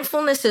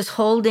 mindfulness is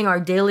holding our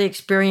daily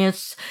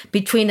experience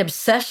between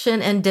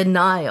obsession and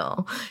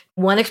denial.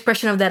 One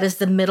expression of that is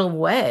the middle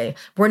way.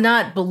 We're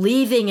not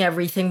believing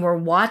everything, we're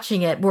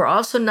watching it. We're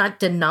also not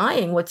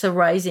denying what's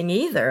arising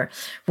either.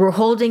 We're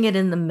holding it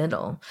in the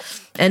middle.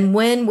 And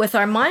when, with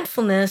our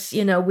mindfulness,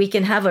 we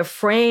can have a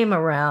frame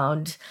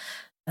around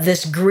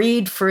this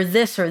greed for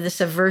this or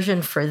this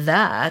aversion for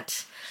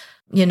that.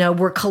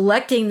 We're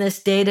collecting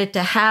this data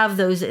to have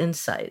those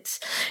insights.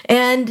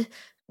 And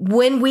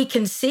when we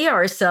can see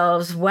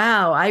ourselves,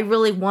 wow, I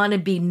really want to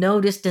be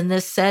noticed in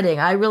this setting.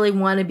 I really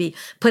want to be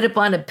put up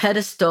on a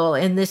pedestal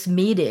in this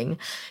meeting.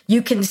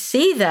 You can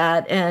see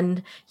that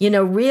and,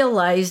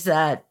 realize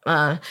that.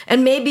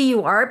 And maybe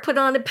you are put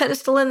on a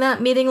pedestal in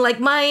that meeting, like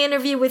my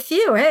interview with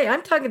you. Hey,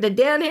 I'm talking to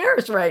Dan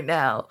Harris right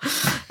now.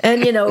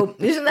 And,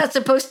 isn't that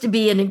supposed to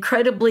be an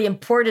incredibly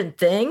important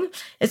thing?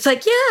 It's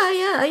like,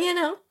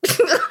 yeah.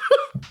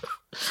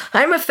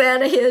 I'm a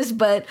fan of his,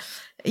 but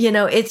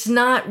it's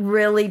not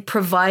really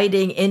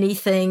providing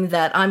anything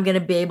that I'm going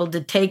to be able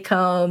to take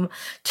home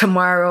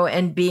tomorrow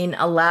and being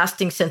a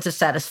lasting sense of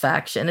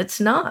satisfaction. It's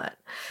not.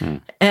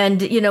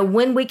 And,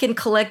 when we can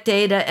collect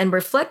data and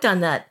reflect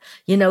on that,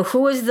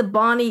 who is the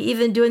Bonnie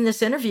even doing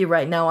this interview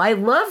right now? I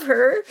love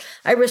her.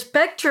 I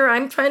respect her.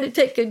 I'm trying to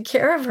take good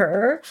care of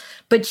her.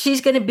 But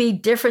she's going to be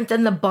different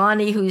than the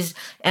Bonnie who's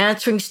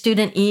answering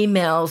student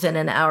emails in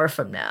an hour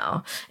from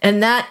now.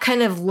 And that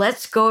kind of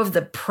lets go of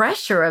the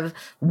pressure of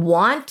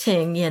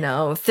wanting,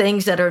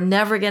 things that are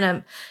never going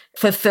to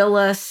fulfill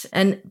us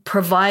and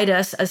provide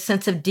us a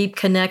sense of deep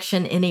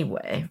connection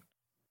anyway.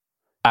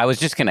 I was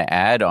just going to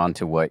add on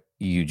to what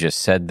you just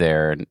said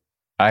there.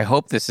 I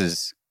hope this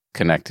is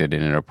connected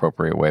in an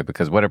appropriate way,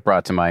 because what it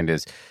brought to mind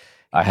is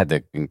I had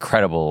the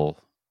incredible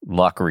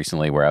luck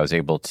recently where I was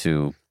able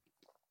to,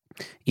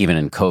 even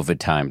in COVID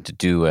time, to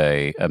do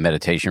a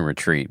meditation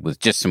retreat with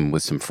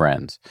some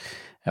friends.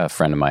 A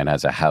friend of mine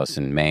has a house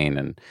in Maine,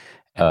 and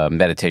a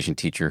meditation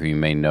teacher who you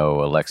may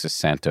know, Alexis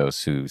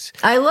Santos,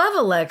 I love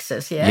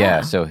Alexis, yeah.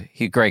 Yeah, so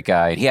he's a great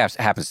guy. He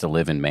happens to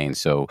live in Maine,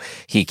 so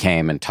he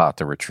came and taught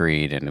the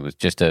retreat, and it was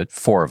just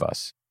four of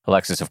us.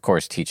 Alexis, of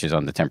course, teaches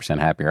on the 10%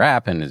 Happier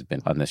app and has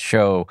been on this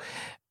show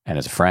and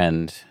is a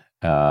friend.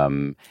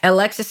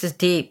 Alexis is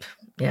deep,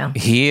 yeah.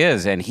 He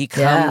is, and he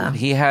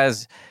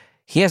has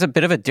a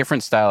bit of a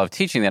different style of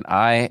teaching than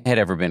I had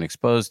ever been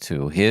exposed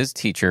to. His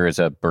teacher is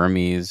a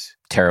Burmese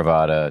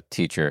Theravada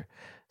teacher,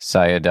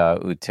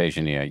 Sayadaw U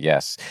Tejaniya,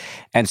 yes.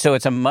 And so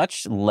it's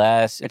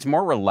it's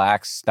more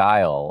relaxed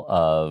style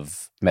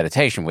of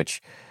meditation,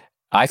 which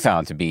I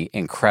found to be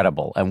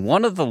incredible. And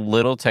one of the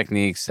little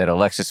techniques that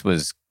Alexis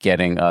was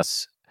getting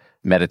us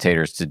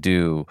meditators to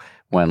do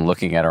when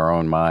looking at our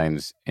own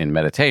minds in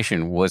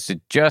meditation was to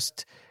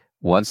just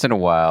once in a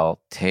while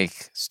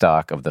take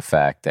stock of the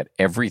fact that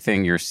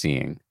everything you're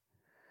seeing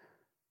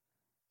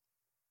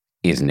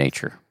is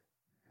nature.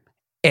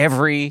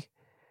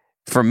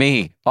 For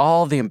me,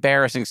 all the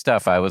embarrassing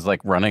stuff, I was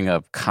running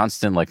a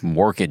constant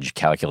mortgage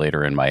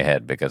calculator in my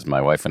head because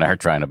my wife and I are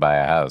trying to buy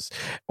a house.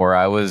 Or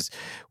I was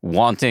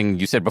wanting,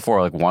 you said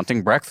before,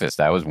 wanting breakfast.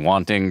 I was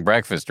wanting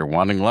breakfast or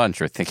wanting lunch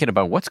or thinking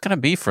about what's going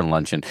to be for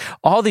lunch. And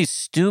all these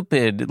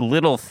stupid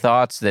little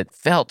thoughts that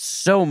felt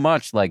so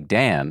much like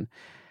Dan,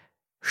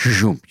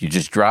 you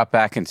just drop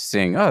back into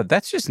saying, oh,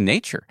 that's just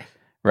nature,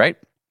 right?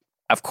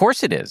 Of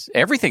course it is.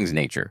 Everything's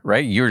nature,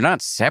 right? You're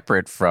not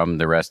separate from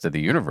the rest of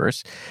the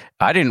universe.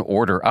 I didn't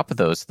order up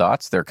those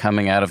thoughts. They're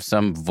coming out of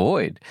some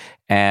void.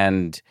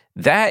 And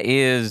that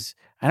is,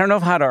 I don't know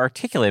how to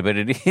articulate, but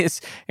it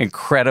is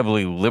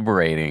incredibly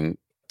liberating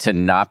to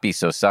not be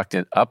so sucked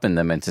up in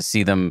them and to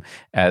see them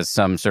as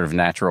some sort of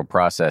natural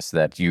process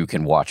that you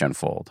can watch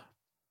unfold.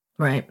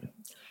 Right.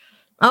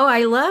 Oh,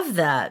 I love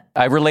that.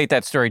 I relate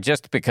that story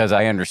just because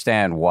I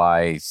understand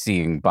why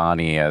seeing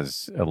Bonnie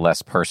as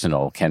less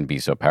personal can be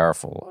so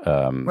powerful.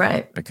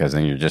 Right. Because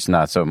then you're just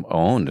not so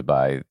owned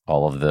by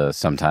all of the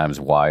sometimes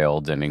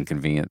wild and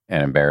inconvenient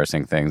and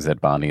embarrassing things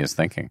that Bonnie is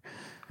thinking.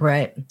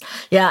 Right.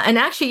 Yeah. And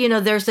actually,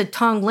 there's a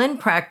Tonglen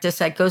practice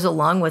that goes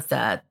along with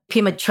that.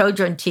 Pema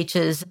Chodron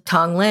teaches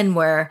Tonglen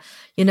where,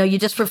 you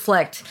just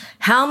reflect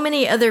how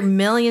many other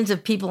millions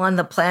of people on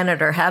the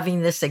planet are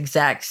having this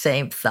exact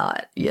same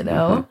thought.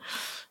 Yeah.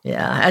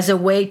 As a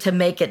way to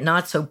make it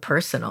not so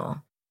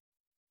personal.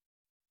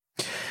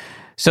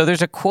 So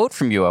there's a quote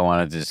from you I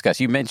wanted to discuss.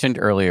 You mentioned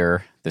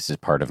earlier, this is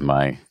part of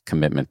my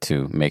commitment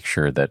to make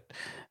sure that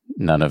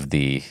none of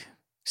the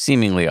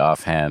seemingly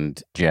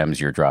offhand gems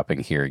you're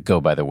dropping here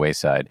go by the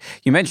wayside.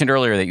 You mentioned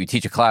earlier that you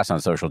teach a class on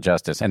social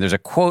justice, and there's a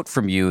quote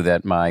from you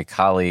that my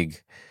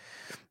colleague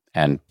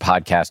and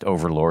podcast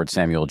overlord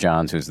Samuel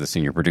Johns, who's the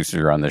senior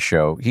producer on the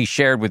show, he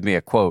shared with me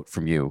a quote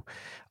from you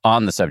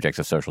on the subject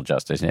of social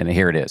justice, and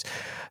here it is.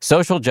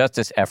 Social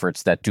justice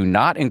efforts that do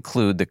not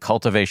include the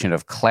cultivation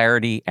of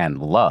clarity and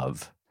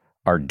love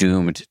are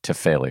doomed to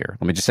failure.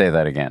 Let me just say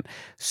that again.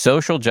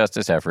 Social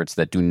justice efforts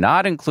that do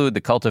not include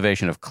the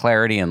cultivation of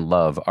clarity and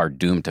love are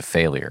doomed to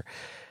failure.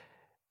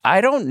 I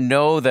don't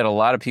know that a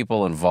lot of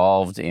people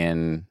involved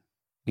in,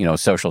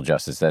 social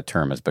justice, that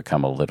term has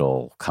become a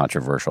little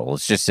controversial.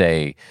 Let's just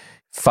say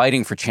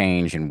fighting for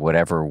change in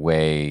whatever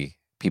way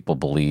people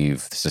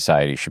believe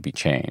society should be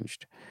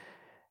changed.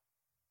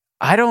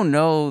 I don't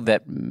know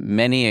that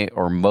many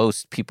or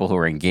most people who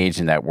are engaged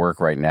in that work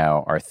right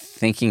now are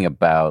thinking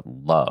about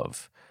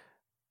love.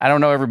 I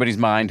don't know everybody's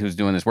mind who's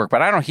doing this work,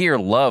 but I don't hear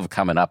love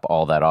coming up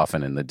all that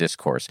often in the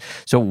discourse.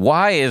 So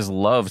why is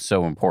love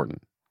so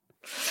important?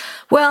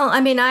 Well,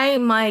 I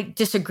might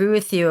disagree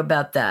with you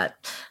about that.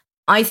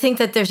 I think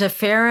that there's a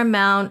fair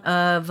amount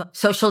of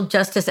social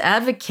justice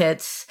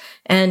advocates,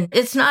 and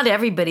it's not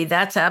everybody.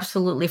 That's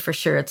absolutely for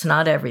sure. It's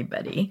not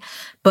everybody.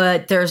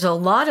 But there's a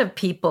lot of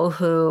people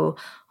who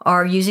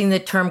are using the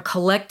term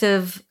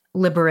collective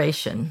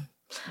liberation.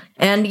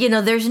 And,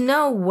 there's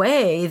no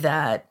way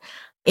that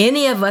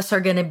any of us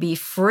are going to be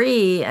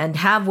free and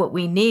have what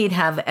we need,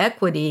 have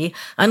equity,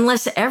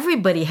 unless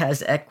everybody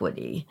has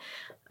equity.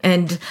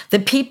 And the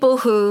people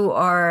who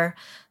are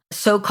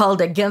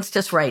so-called against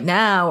us right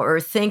now or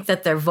think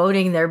that they're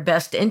voting their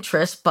best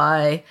interest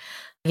by,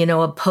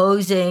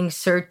 opposing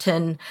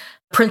certain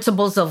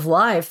principles of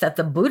life that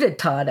the Buddha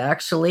taught,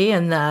 actually,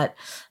 and that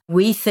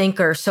we think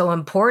are so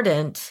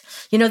important,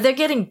 they're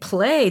getting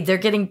played. They're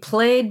getting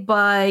played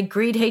by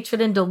greed,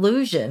 hatred, and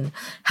delusion,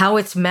 how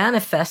it's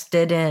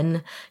manifested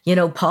in,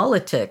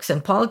 politics.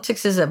 And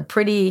politics is a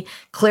pretty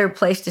clear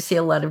place to see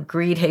a lot of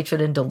greed,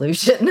 hatred, and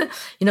delusion.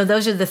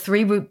 Those are the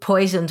three root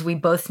poisons we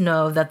both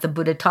know that the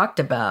Buddha talked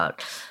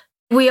about.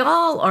 We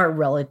all are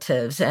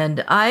relatives.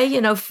 And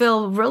I,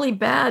 feel really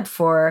bad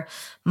for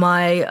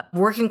my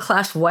working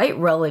class white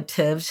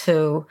relatives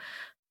who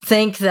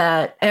think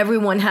that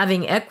everyone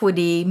having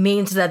equity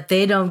means that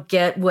they don't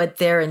get what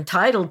they're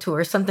entitled to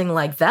or something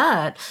like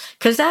that,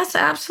 because that's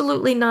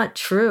absolutely not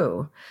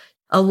true.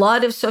 A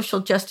lot of social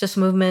justice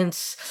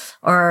movements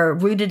are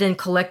rooted in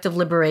collective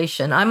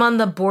liberation. I'm on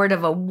the board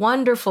of a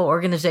wonderful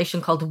organization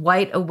called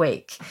White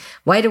Awake,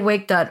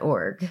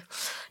 whiteawake.org.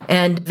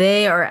 And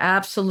they are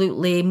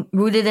absolutely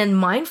rooted in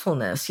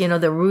mindfulness.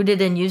 They're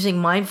rooted in using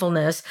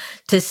mindfulness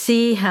to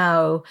see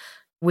how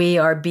we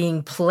are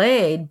being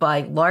played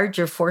by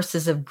larger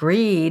forces of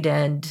greed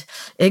and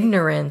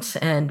ignorance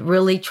and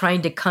really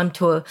trying to come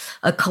to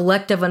a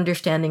collective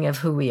understanding of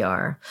who we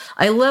are.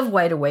 I love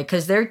White Awake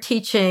because they're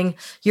teaching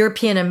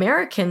European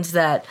Americans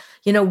that,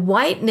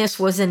 whiteness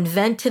was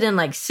invented in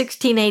like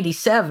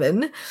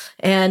 1687.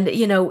 And,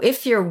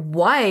 if you're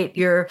white,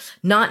 you're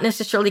not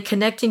necessarily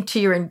connecting to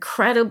your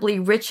incredibly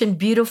rich and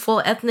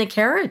beautiful ethnic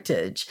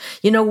heritage.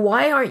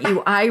 Why aren't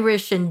you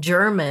Irish and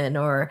German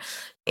or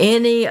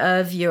any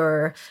of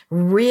your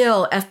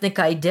real ethnic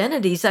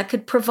identities that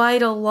could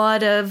provide a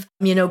lot of,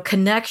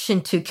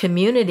 connection to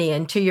community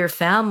and to your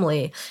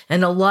family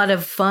and a lot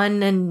of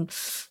fun and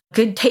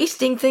good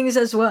tasting things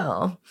as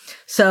well.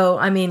 So,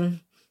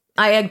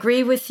 I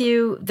agree with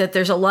you that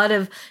there's a lot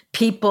of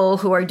people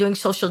who are doing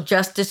social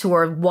justice who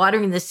are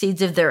watering the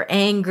seeds of their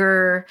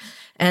anger.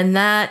 And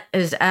that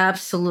is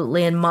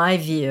absolutely, in my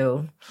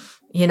view,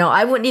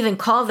 I wouldn't even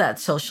call that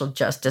social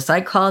justice.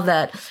 I call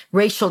that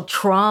racial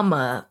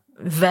trauma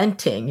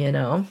venting,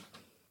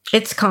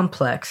 It's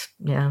complex.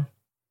 Yeah.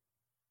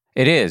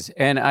 It is.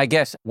 And I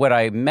guess what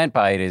I meant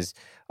by it is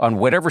on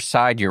whatever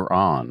side you're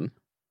on,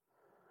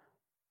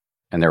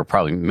 and there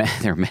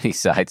are many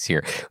sides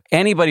here,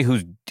 anybody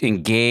who's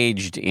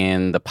engaged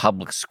in the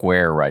public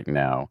square right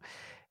now,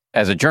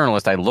 as a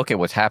journalist, I look at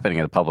what's happening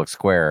in the public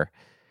square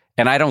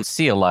and I don't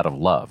see a lot of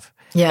love.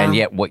 Yeah. And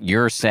yet what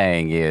you're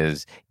saying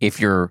is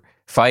if you're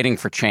fighting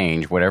for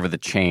change, whatever the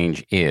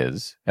change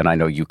is, and I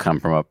know you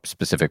come from a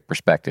specific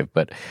perspective,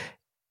 but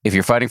if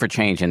you're fighting for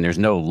change and there's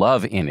no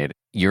love in it,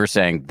 you're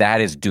saying that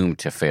is doomed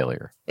to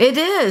failure. It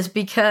is,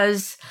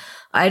 because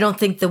I don't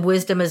think the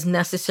wisdom is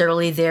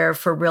necessarily there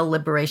for real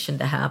liberation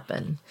to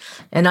happen.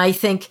 And I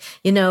think,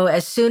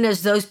 as soon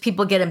as those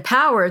people get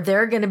empowered,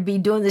 they're going to be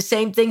doing the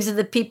same things as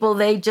the people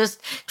they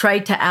just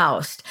tried to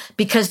oust,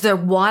 because they're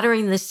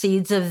watering the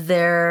seeds of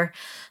their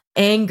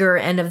anger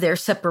and of their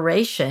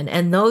separation.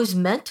 And those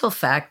mental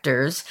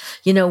factors,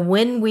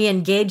 when we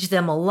engage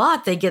them a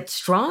lot, they get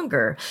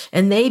stronger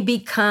and they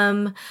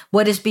become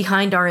what is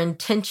behind our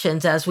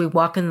intentions as we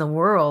walk in the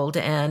world.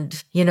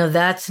 And,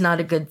 that's not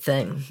a good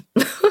thing.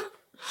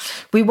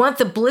 We want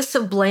the bliss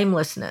of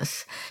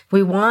blamelessness.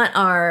 We want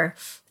our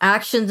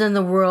actions in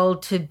the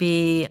world to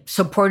be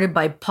supported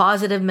by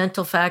positive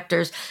mental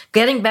factors.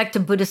 Getting back to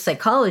Buddhist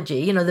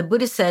psychology, the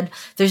Buddha said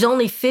there's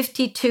only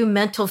 52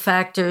 mental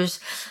factors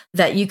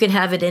that you can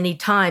have at any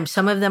time.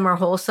 Some of them are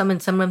wholesome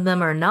and some of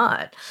them are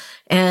not.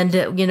 And,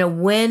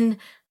 when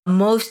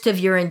most of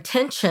your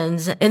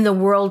intentions in the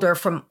world are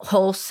from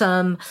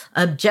wholesome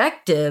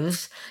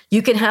objectives,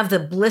 you can have the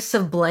bliss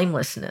of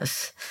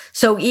blamelessness.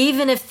 So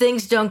even if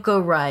things don't go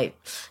right,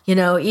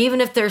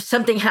 even if there's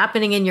something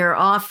happening in your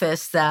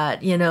office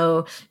that,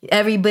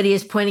 everybody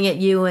is pointing at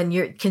you and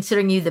you're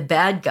considering you the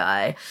bad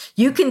guy,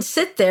 you can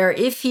sit there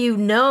if you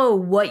know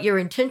what your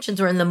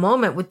intentions were in the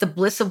moment with the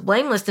bliss of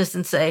blamelessness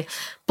and say,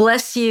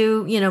 bless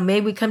you,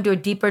 maybe we come to a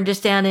deeper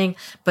understanding,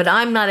 but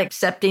I'm not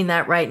accepting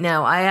that right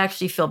now. I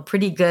actually feel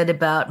pretty good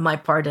about my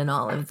part in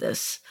all of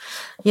this.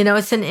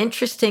 It's an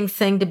interesting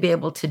thing to be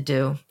able to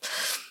do.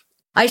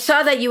 I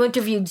saw that you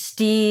interviewed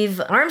Steve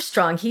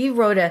Armstrong. He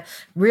wrote a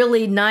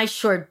really nice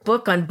short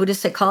book on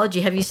Buddhist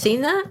psychology. Have you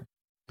seen that?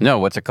 No,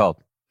 what's it called?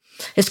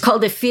 It's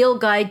called A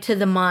Field Guide to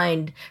the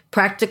Mind,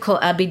 Practical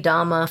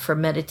Abhidhamma for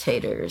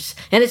Meditators.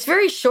 And it's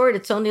very short.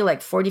 It's only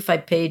like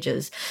 45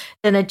 pages.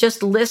 And it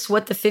just lists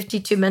what the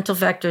 52 mental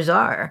factors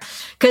are.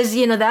 Because,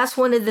 that's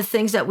one of the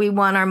things that we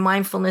want our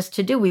mindfulness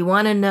to do. We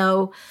want to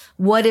know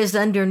what is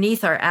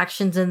underneath our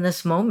actions in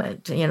this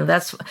moment.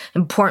 That's an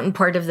important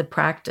part of the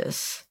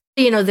practice.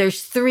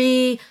 There's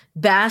 3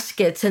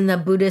 baskets in the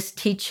Buddhist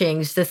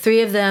teachings. The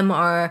 3 of them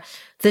are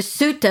the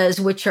suttas,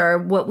 which are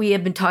what we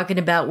have been talking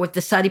about with the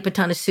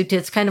Satipatthana Sutta.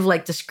 It's kind of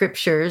like the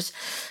scriptures.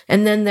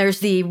 And then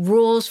there's the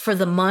rules for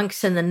the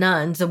monks and the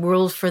nuns, the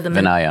rules for the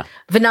Vinaya.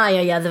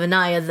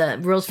 The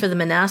rules for the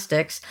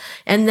monastics.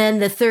 And then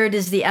the third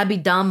is the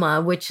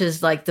Abhidhamma, which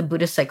is like the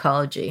Buddhist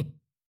psychology.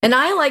 And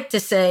I like to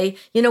say,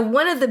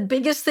 one of the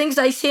biggest things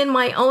I see in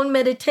my own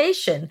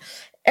meditation,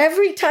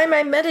 every time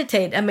I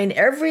meditate,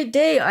 every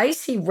day I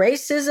see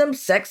racism,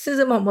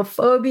 sexism,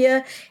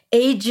 homophobia,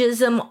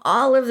 ageism,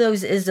 all of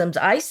those isms.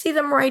 I see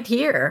them right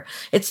here.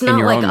 It's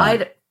not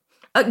like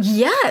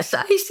yes,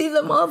 I see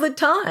them all the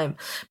time.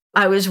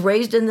 I was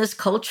raised in this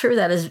culture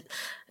that is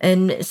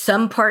in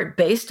some part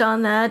based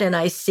on that, and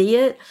I see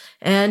it.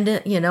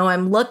 And,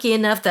 I'm lucky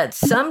enough that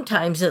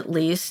sometimes at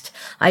least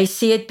I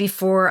see it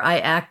before I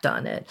act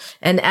on it.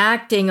 And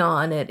acting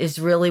on it is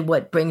really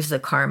what brings the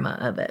karma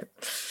of it.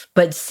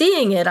 But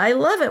seeing it, I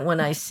love it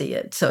when I see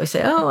it. So I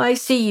say, oh, I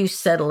see you,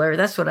 settler.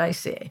 That's what I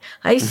see.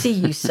 I see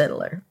you,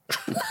 settler.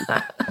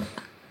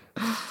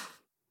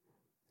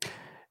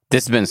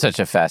 This has been such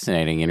a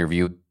fascinating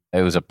interview.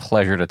 It was a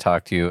pleasure to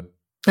talk to you.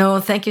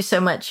 Oh, thank you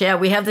so much. Yeah,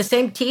 we have the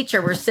same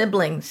teacher. We're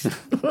siblings.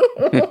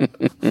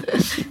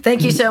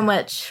 Thank you so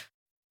much.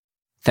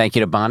 Thank you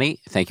to Bonnie.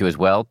 Thank you as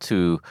well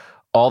to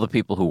all the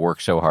people who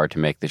work so hard to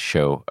make this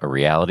show a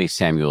reality.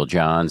 Samuel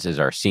Johns is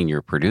our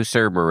senior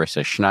producer.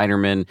 Marissa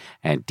Schneiderman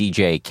and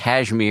DJ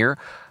Kashmir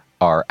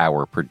are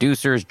our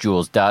producers.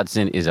 Jules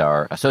Dodson is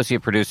our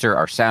associate producer.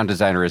 Our sound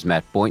designer is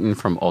Matt Boynton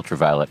from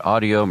Ultraviolet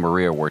Audio.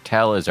 Maria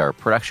Wortel is our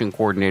production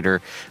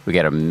coordinator. We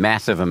get a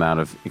massive amount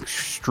of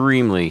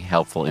extremely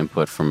helpful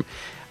input from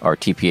our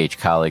TPH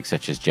colleagues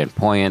such as Jen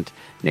Poyant,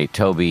 Nate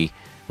Toby,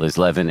 Liz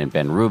Levin, and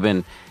Ben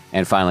Rubin.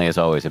 And finally, as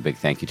always, a big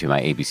thank you to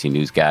my ABC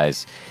News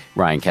guys,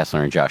 Ryan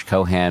Kessler and Josh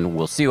Cohan.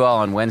 We'll see you all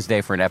on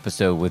Wednesday for an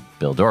episode with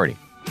Bill Doherty.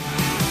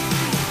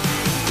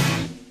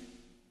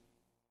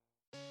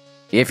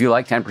 If you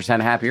like 10%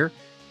 Happier,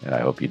 and I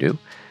hope you do,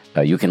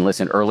 you can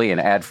listen early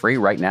and ad-free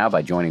right now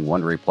by joining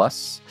Wondery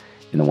Plus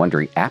in the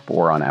Wondery app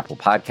or on Apple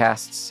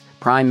Podcasts.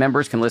 Prime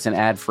members can listen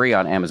ad-free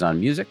on Amazon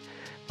Music.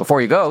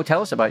 Before you go,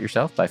 tell us about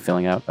yourself by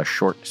filling out a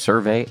short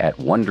survey at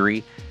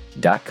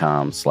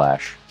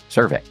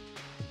Wondery.com/survey.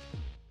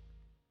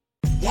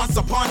 Once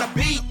upon a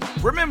beat.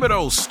 Remember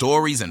those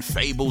stories and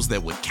fables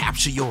that would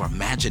capture your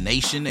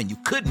imagination and you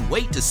couldn't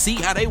wait to see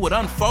how they would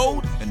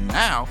unfold? And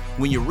now,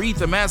 when you read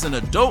them as an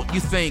adult, you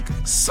think,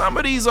 some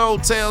of these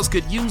old tales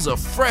could use a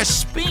fresh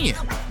spin.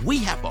 We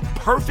have a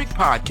perfect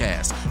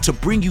podcast to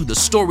bring you the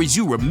stories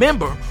you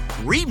remember,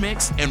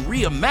 remix, and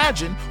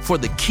reimagine for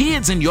the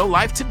kids in your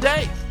life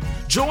today.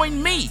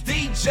 Join me,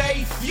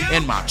 DJ Few,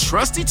 and my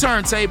trusty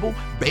turntable,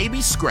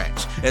 Baby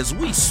Scratch, as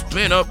we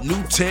spin up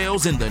new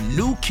tales in the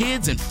New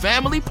Kids and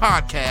Family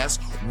podcast,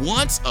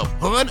 Once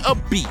Upon a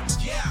Beat.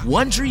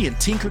 Wondery and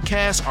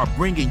Tinkercast are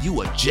bringing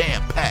you a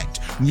jam-packed,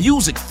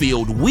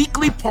 music-filled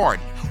weekly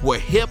party where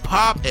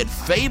hip-hop and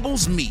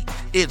fables meet.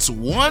 It's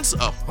Once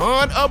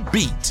Upon a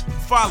Beat.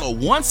 Follow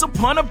Once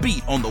Upon a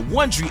Beat on the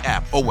Wondery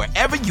app or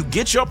wherever you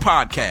get your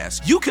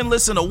podcasts. You can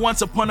listen to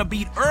Once Upon a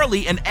Beat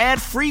early and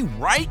ad-free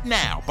right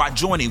now by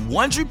joining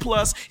Wondery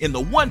Plus in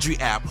the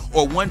Wondery app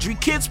or Wondery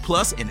Kids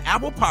Plus in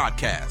Apple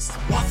Podcasts.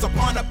 Once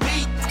Upon a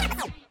Beat.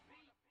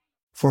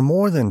 For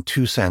more than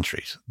 2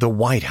 centuries, the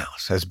White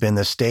House has been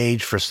the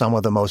stage for some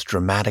of the most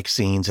dramatic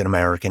scenes in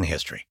American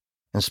history.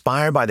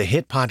 Inspired by the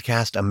hit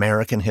podcast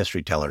American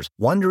History Tellers,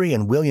 Wondery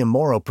and William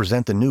Morrow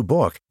present the new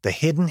book, The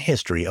Hidden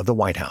History of the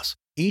White House.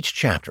 Each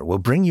chapter will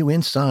bring you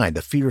inside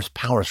the fierce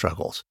power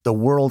struggles, the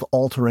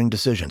world-altering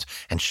decisions,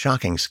 and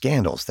shocking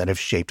scandals that have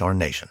shaped our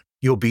nation.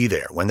 You'll be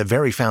there when the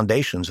very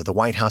foundations of the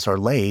White House are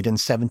laid in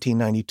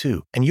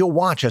 1792, and you'll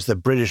watch as the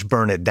British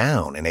burn it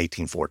down in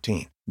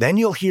 1814. Then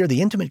you'll hear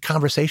the intimate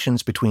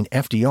conversations between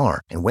FDR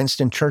and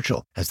Winston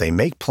Churchill as they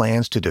make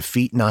plans to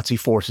defeat Nazi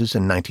forces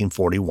in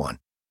 1941.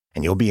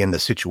 And you'll be in the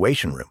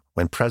Situation Room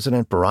when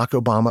President Barack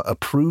Obama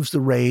approves the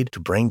raid to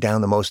bring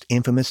down the most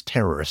infamous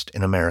terrorist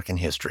in American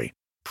history.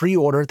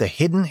 Pre-order The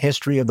Hidden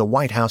History of the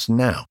White House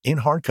now in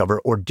hardcover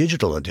or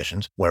digital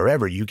editions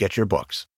wherever you get your books.